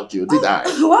anything about you, did I?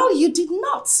 Well, you did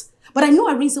not. But I know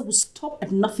Arinze will stop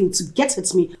at nothing to get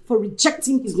at me for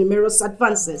rejecting his numerous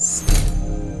advances.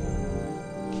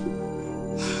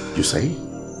 You say?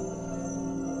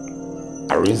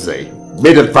 Arinze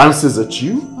made advances at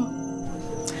you?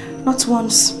 Not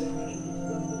once.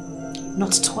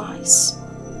 Not twice.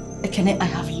 Ekene, I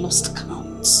have lost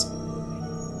count.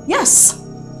 Yes.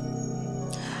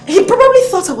 He probably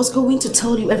thought I was going to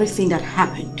tell you everything that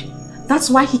happened. That's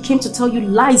why he came to tell you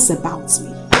lies about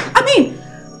me. I mean,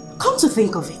 come to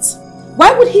think of it.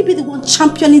 Why would he be the one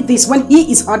championing this when he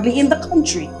is hardly in the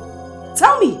country?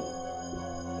 Tell me.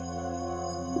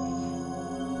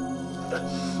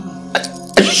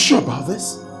 Are you sure about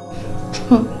this?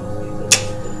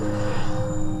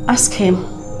 Ask him.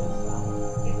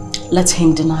 Let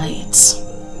him deny it.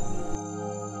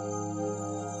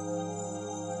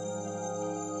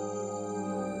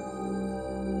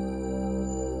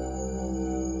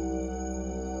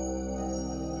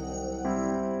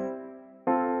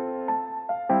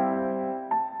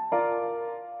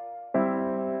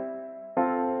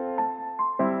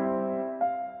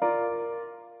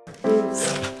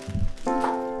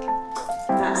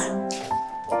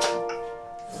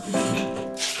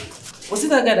 Was it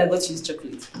that guy that got you his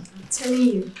chocolate? I'm telling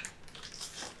you.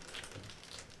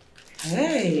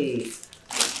 Hey,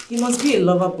 he must be a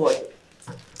lover boy.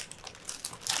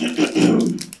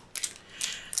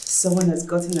 Someone has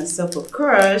gotten herself a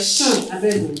crush.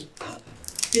 Ibeh.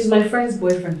 He's my friend's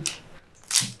boyfriend.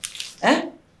 Eh?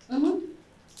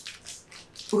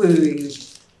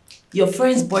 Wait. Your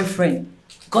friend's boyfriend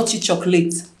got you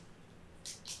chocolate.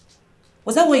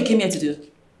 Was that what you came here to do?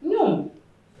 No.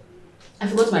 I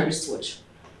forgot my wristwatch.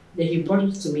 Then he brought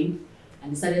it to me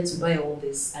and decided to buy all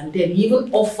this. And then he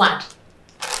even offered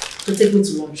to take me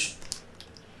to lunch.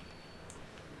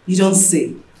 You don't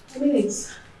say. I mean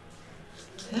it.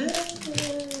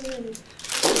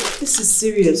 This is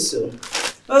serious, so.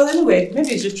 Well, anyway, maybe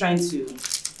he's just trying to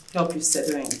help you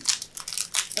settle in.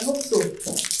 I hope so.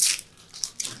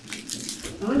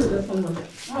 I want to get some water.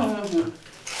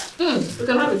 You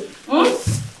can have it.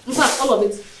 In fact, all of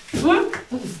it.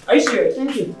 Are you sure?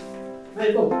 Thank you.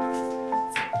 Right, go.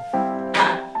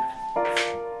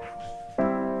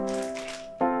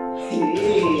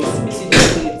 Hey, let me see the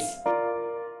chocolate.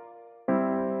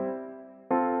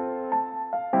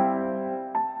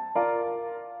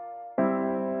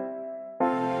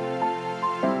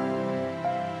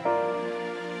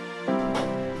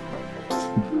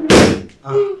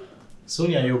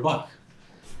 Sonia, you're back.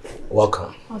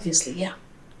 Welcome. Obviously, yeah.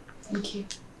 Thank you.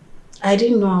 I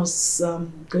didn't know I was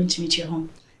going to meet you at home.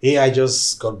 Yeah, I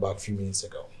just got back a few minutes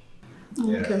ago.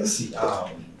 Okay. Yeah, see,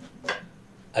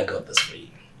 I got this for you.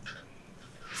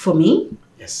 For me?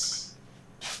 Yes.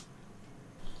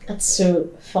 That's so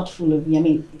thoughtful of you. I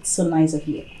mean, it's so nice of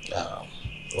you.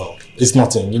 Well, it's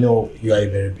nothing. You know, you are a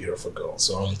very beautiful girl,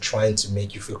 so I'm trying to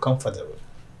make you feel comfortable.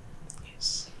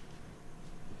 Yes.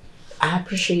 I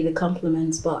appreciate the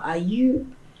compliments, but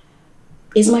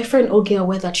is my friend Oge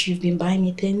aware that you've been buying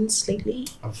me things lately?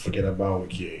 I forget about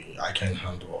Oge. I can't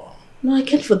handle her. No, I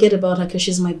can't forget about her because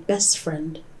she's my best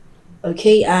friend.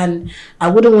 Okay? And I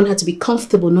wouldn't want her to be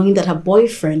comfortable knowing that her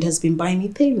boyfriend has been buying me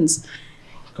things.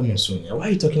 Come on, Sonia. Why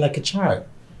are you talking like a child?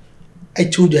 I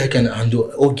told you I can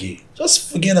handle Oge.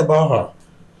 Just forget about her.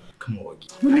 Come on, Oge.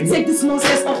 Will you take this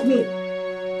nonsense off me?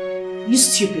 You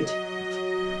stupid.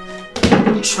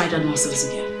 Don't try that nonsense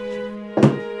again.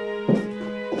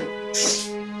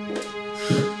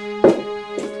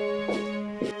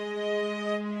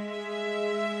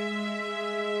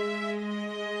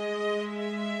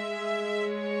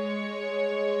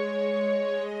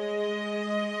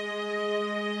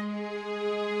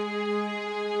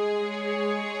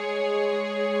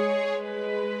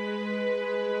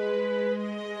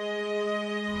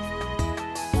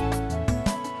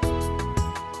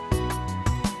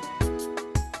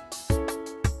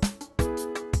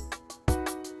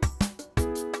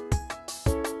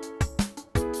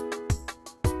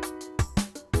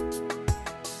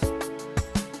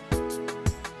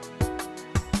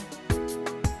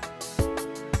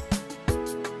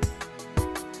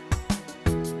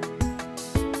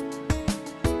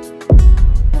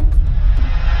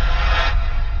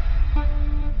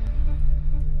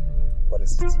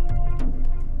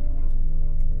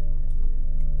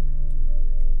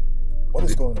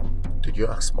 Did you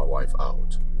ask my wife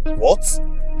out? What?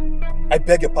 I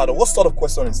beg your pardon. What sort of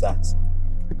question is that?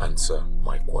 Answer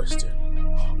my question.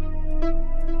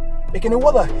 Ekene,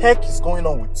 what the heck is going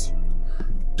on with you?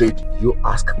 Did you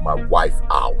ask my wife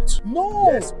out?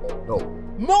 No! Yes or no?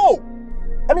 No!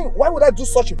 I mean, why would I do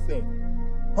such a thing?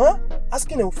 Huh?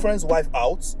 Asking a friend's wife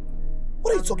out?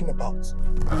 What are you talking about?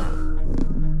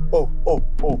 Oh.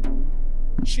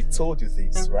 She told you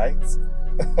this, right?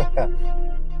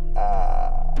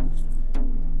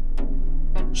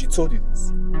 She told you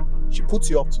this. She put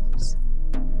you up to this.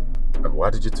 And why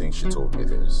did you think she told me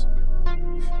this?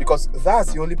 Because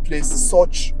that's the only place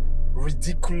such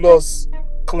ridiculous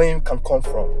claim can come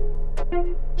from.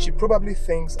 She probably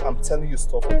thinks I'm telling you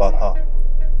stuff about her.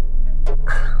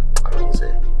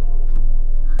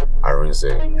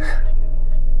 Arinze.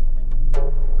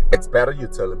 It's better you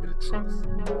telling me the truth.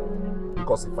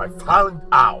 Because if I found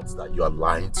out that you are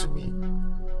lying to me,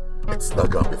 it's not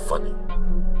gonna be funny.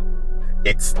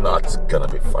 It's not gonna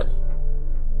be funny.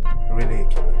 Really,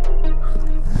 Ekene?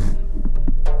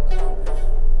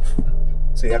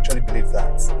 So you actually believe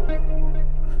that?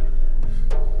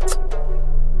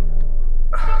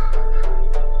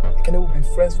 Ekene, we've been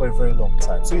friends for a very long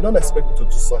time, so you don't expect me to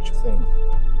do such a thing.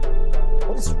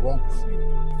 What is wrong with you?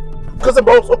 Because I'm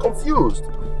also confused.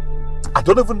 I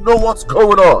don't even know what's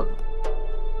going on.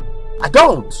 I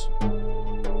don't.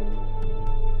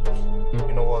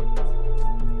 You know what?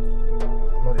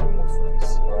 I'm not in the mood for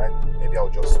this, alright? Maybe I'll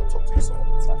just talk to you some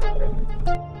other time.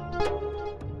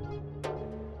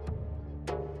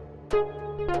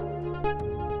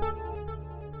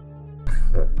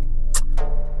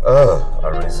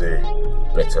 Arinze,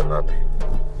 better not be.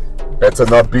 Better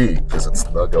not be, because it's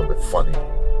not gonna be funny.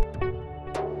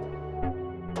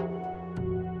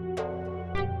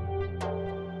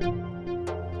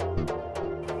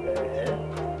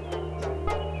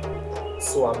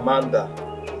 So Amanda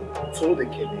told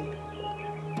Ekene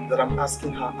that I'm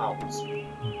asking her out.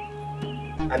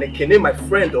 And Ekene, my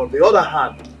friend, on the other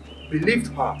hand, believed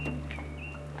her.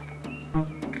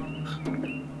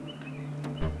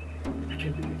 I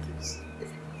can't believe this.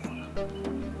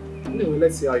 Anyway,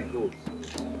 let's see how it goes.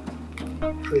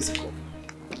 Crazy coffee.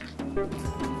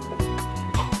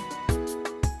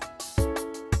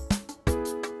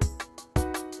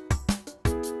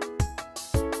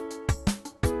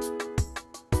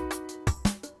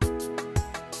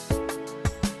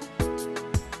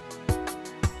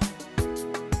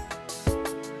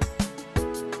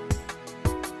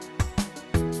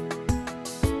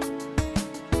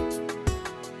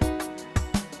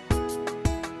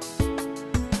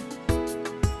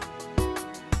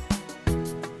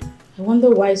 I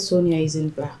wonder why Sonia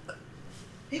isn't back.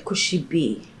 Where could she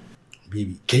be?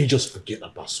 Baby, can you just forget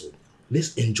about Sonia?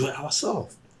 Let's enjoy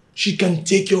ourselves. She can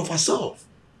take care of herself.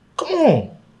 Come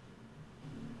on.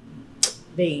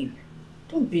 Babe,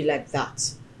 don't be like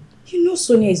that. You know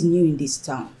Sonia is new in this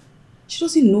town. She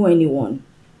doesn't know anyone.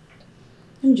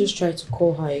 Let me just try to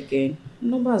call her again. The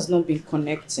number has not been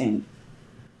connecting.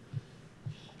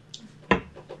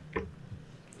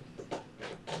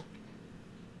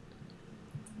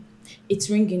 It's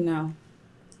ringing now.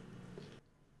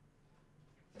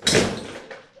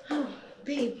 Oh,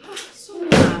 babe.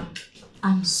 Sonia.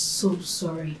 I'm so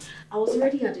sorry. I was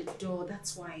already at the door.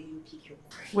 That's why I didn't pick your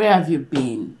call. Where have you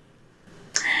been?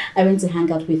 I went to hang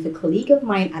out with a colleague of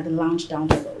mine at the lounge down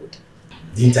the road.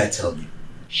 Didn't I tell you?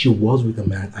 She was with a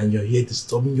man and you're here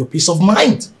disturbing your peace of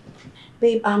mind.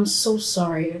 Babe, I'm so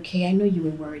sorry, okay? I know you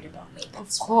were worried about me.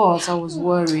 Of course, I was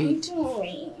worried. Don't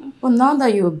worry. But now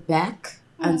that you're back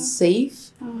and safe,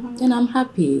 then I'm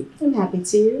happy. I'm happy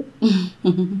too.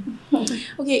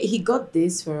 Okay, he got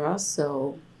this for us,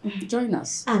 so join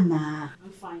us. I'm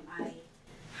fine. I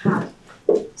have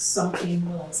something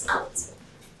was out.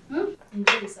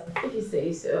 Enjoy yourself. If you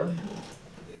say so.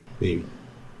 Baby,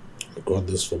 I got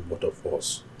this for both of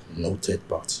us. No third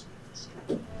part.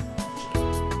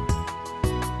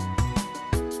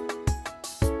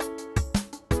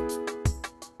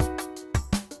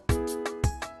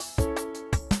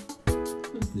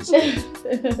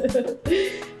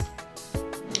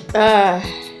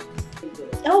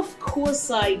 Of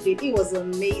course I did. It was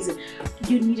amazing.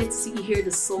 You needed to hear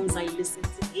the songs I listened to.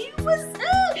 It was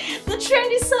the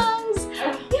trendy songs.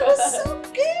 It was so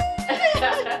good.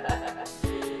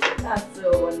 That's so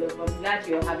wonderful. I'm glad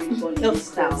you're having fun in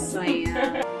this town. Of course I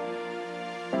am.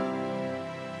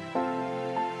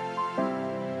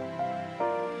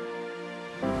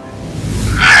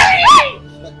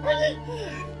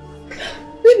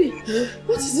 Baby,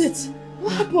 what is it?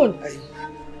 What happened?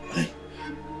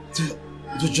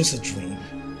 It was just a dream.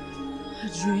 A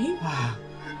dream?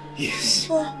 Yes.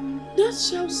 That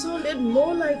shout sounded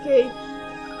more like a...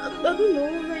 I don't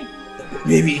know, like...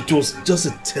 Baby, it was just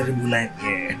a terrible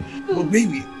nightmare. But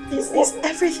baby... Is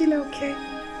everything okay?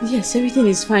 Yes, everything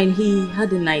is fine. He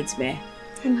had a nightmare.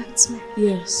 A nightmare?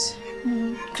 Yes.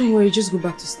 Don't worry, just go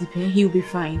back to sleep. He'll be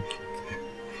fine.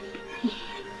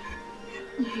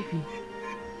 Baby.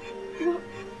 What?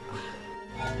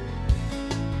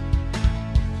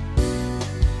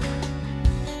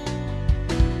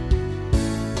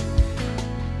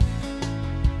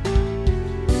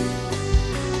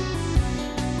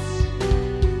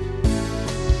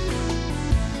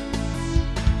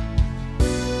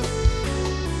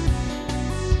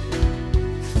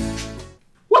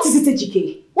 What is it,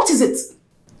 Ejike? What is it?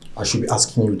 I should be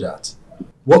asking you that.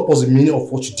 What was the meaning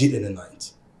of what you did in the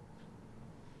night?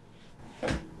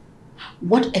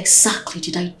 What exactly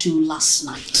did I do last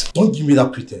night? Don't give me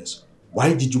that pretense.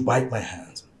 Why did you bite my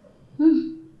hand?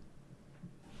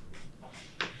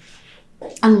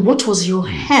 And what was your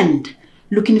hand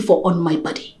looking for on my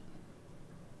body?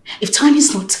 If time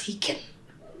is not taken,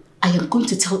 I am going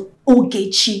to tell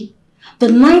Ogechi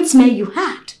the nightmare you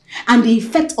had and the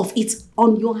effect of it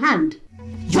on your hand.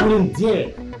 You wouldn't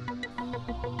dare.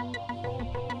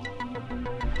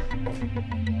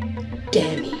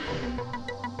 Dare me.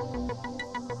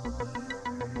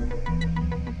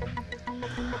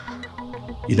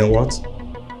 You know what?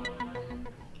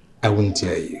 I wouldn't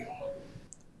dare you.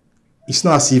 It's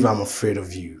not as if I'm afraid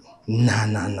of you. Nah.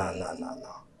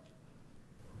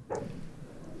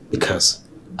 Because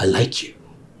I like you.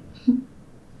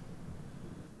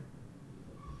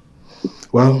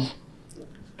 Well,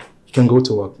 you can go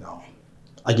to work now.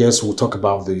 I guess we'll talk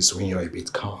about this when you're a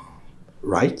bit calm,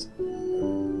 right?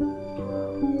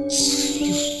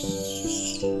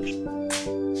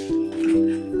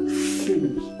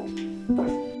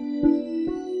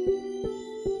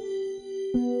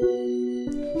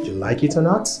 Like it or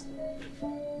not,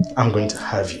 I'm going to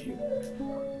have you.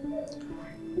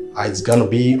 It's gonna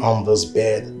be on this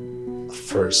bed the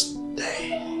first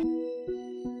day.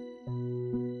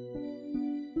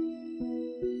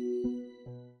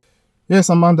 Yes,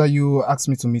 Amanda, you asked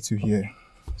me to meet you here.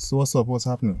 So what's up? What's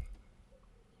happening?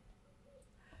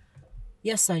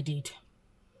 Yes, I did.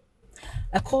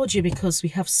 I called you because we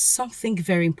have something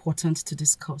very important to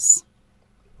discuss.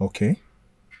 Okay.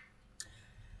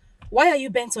 Why are you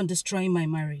bent on destroying my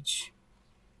marriage?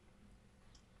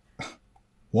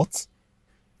 What?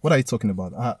 What are you talking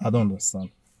about? I don't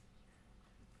understand.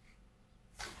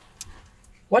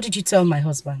 What did you tell my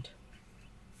husband?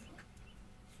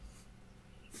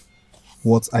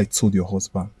 What I told your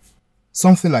husband?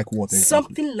 Something like what exactly?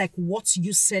 Something like what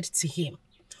you said to him.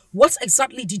 What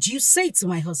exactly did you say to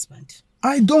my husband?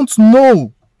 I don't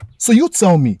know. So you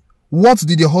tell me. What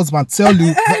did your husband tell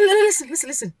you?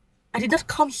 Listen. I did not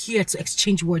come here to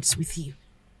exchange words with you.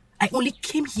 I only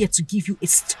came here to give you a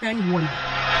stern warning.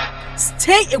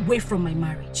 Stay away from my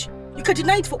marriage. You can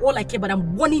deny it for all I care, but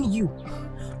I'm warning you.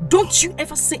 Don't you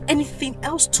ever say anything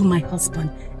else to my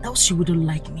husband, else you wouldn't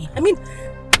like me. I mean,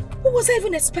 what was I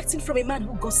even expecting from a man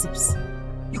who gossips?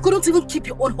 You couldn't even keep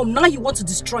your own home, now you want to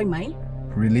destroy mine?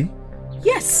 Really?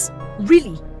 Yes,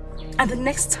 really. And the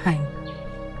next time,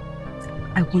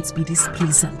 I won't be this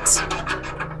pleasant.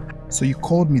 So you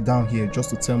called me down here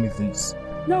just to tell me this?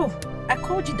 No, I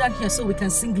called you down here so we can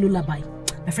sing lullaby.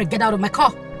 My friend, get out of my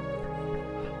car.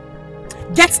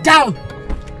 Get down!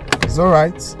 It's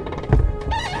alright.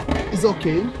 It's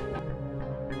okay.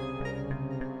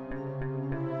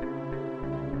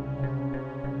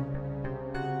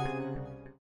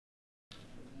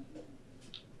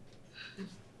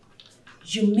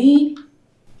 You mean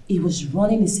he was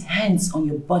running his hands on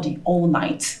your body all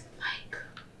night?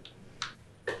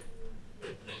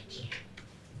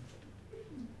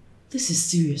 This is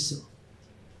serious, though.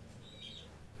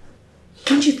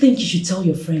 Don't you think you should tell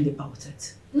your friend about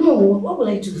it? No, why would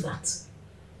I do that?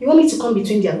 You want me to come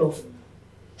between their love?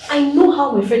 I know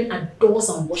how my friend adores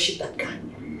and worships that guy.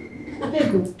 I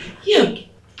beg you. Yeah.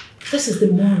 This is the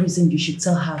more reason you should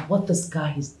tell her what this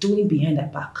guy is doing behind her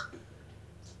back.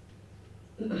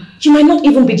 You might not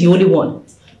even be the only one.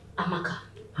 Amaka,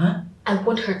 huh? I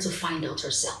want her to find out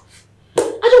herself. I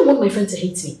don't want my friend to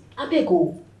hate me. I beg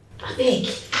you. I beg.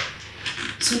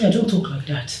 Sonia, don't talk like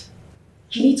that.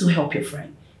 You need to help your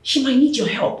friend. She might need your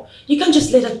help. You can't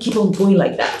just let her keep on going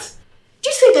like that. Do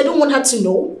you think I don't want her to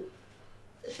know?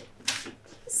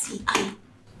 See,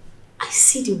 I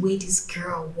see the way this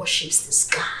girl worships this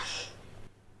guy.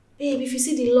 Babe, if you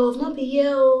see the love, not be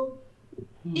here.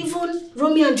 Even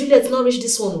Romeo and Juliet not reach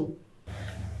this one.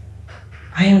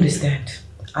 I understand.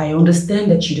 I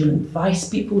understand that you don't advise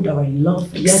people that are in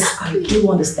love. Exactly. Yes, I do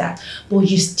understand. But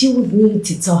you still need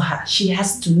to tell her. She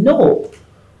has to know.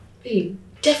 Babe,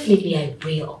 definitely I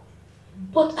will.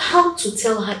 But how to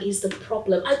tell her is the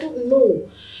problem. I don't know.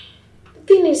 The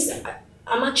thing is,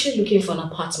 I'm actually looking for an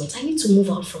apartment. I need to move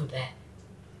out from there.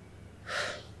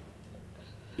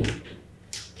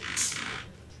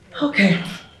 Okay,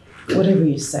 whatever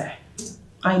you say.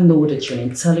 I know that you're an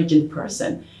intelligent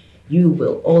person. You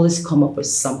will always come up with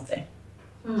something.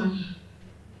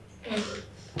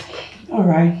 All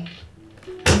right.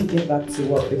 Let me get back to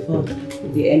work before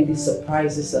the MD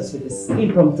surprises us with this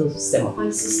impromptu seminar. My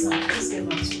sister, please get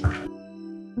back to work.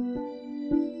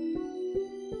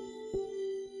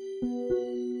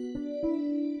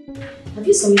 Have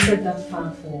you submitted that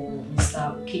plan for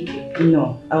Mr. KK?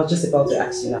 No, I was just about to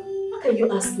ask you now. How can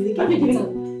you ask me? They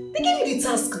gave you the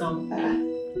task now.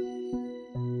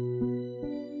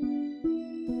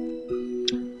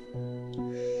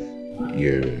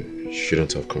 You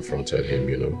shouldn't have confronted him,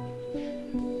 you know.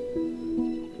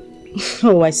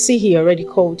 Oh, I see he already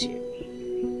called you.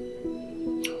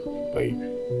 Babe,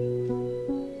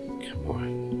 come on,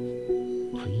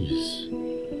 please.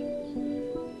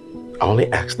 I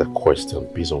only asked that question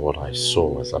based on what I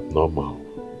saw as abnormal.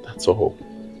 That's all.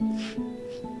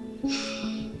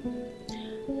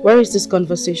 Where is this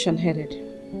conversation headed?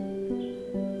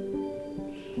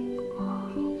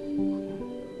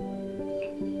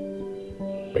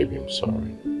 Baby, I'm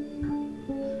sorry.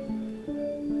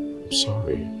 I'm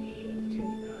sorry.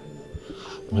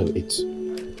 Well,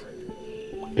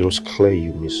 it was clear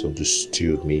you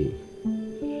misunderstood me.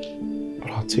 But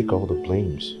I'll take all the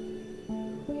blames.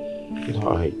 You know,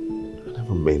 I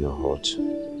never meant a hurt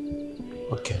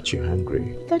or get you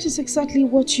angry. That is exactly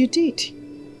what you did.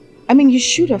 I mean, you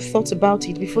should have thought about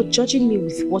it before judging me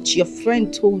with what your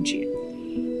friend told you.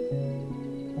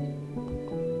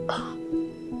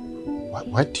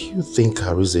 Why do you think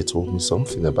Arise told me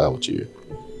something about you?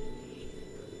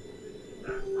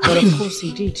 But of course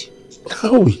he did.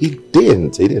 No, he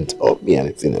didn't. He didn't tell me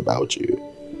anything about you.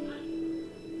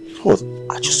 Look,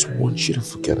 I just want you to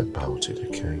forget about it,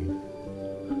 okay?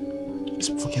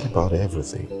 Just forget about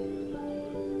everything.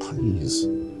 Please.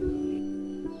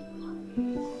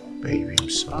 Baby, I'm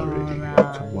sorry.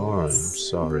 Come on, I'm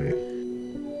sorry.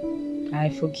 I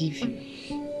forgive you.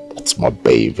 That's my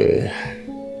baby.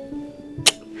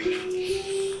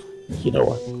 You know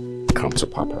what? Come to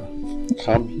Papa.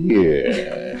 Come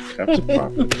here. Come to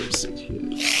Papa. Come sit here.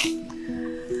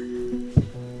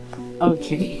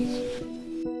 Okay.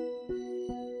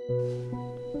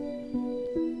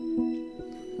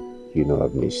 You know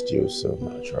I've missed you so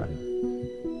much, right?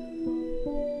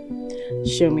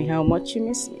 Show me how much you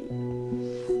miss me.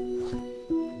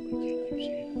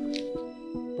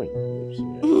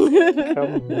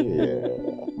 Come here.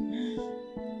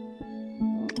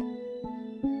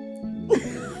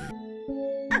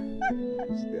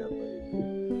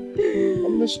 I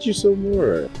missed you so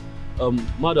more.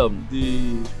 Madam,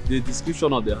 the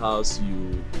description of the house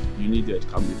you needed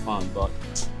can be found, but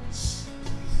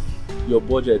your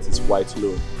budget is quite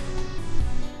low.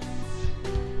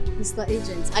 Mr.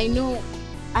 Agent, I know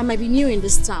I might be new in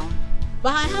this town,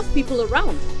 but I have people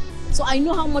around, so I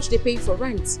know how much they pay for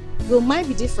rent. Will mine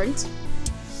be different?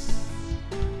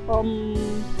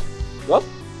 Well,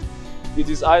 it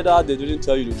is either they didn't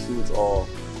tell you the truth or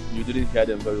you didn't hear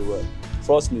them very well.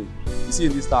 Trust me, you see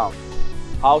in this town,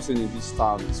 housing in this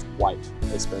town is quite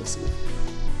expensive.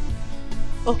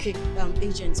 Okay,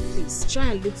 agent, please try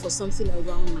and look for something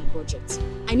around my budget.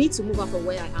 I need to move out from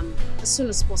where I am as soon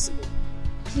as possible.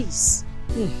 Please.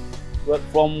 Well,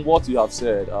 from what you have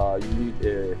said, you need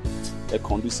a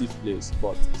conducive place,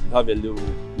 but you have a little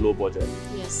low budget.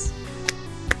 Yes.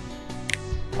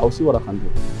 I'll see what I can do.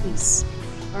 Please.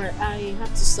 Alright, I have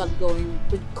to start going,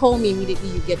 but call me immediately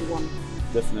you get one.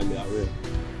 Definitely, I will.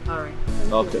 Alright.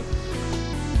 Okay.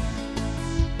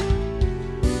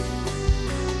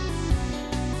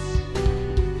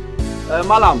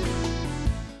 Malam.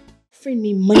 Offering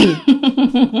me money.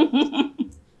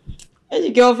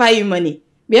 Ejike offer you money.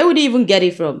 Where would he even get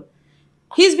it from?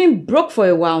 He's been broke for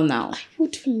a while now. I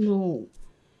wouldn't know.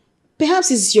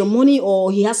 Perhaps it's your money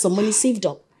or he has some money saved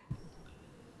up.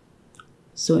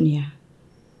 Sonia,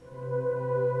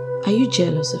 are you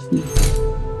jealous of me?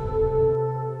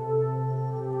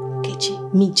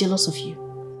 Kechi, me jealous of you?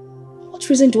 What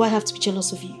reason do I have to be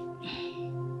jealous of you?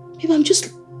 Babe,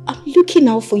 I'm looking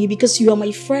out for you because you are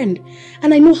my friend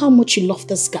and I know how much you love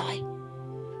this guy.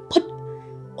 But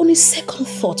on a second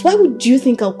thought, why would you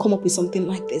think I'll come up with something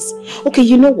like this? Okay,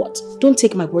 you know what? Don't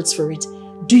take my words for it.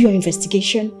 Do your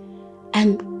investigation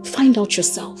and find out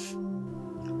yourself.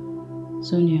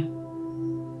 Sonia,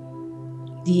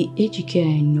 the Ejike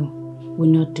I know will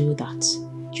not do that.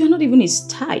 You're not even his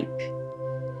type.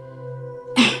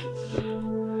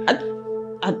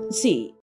 See,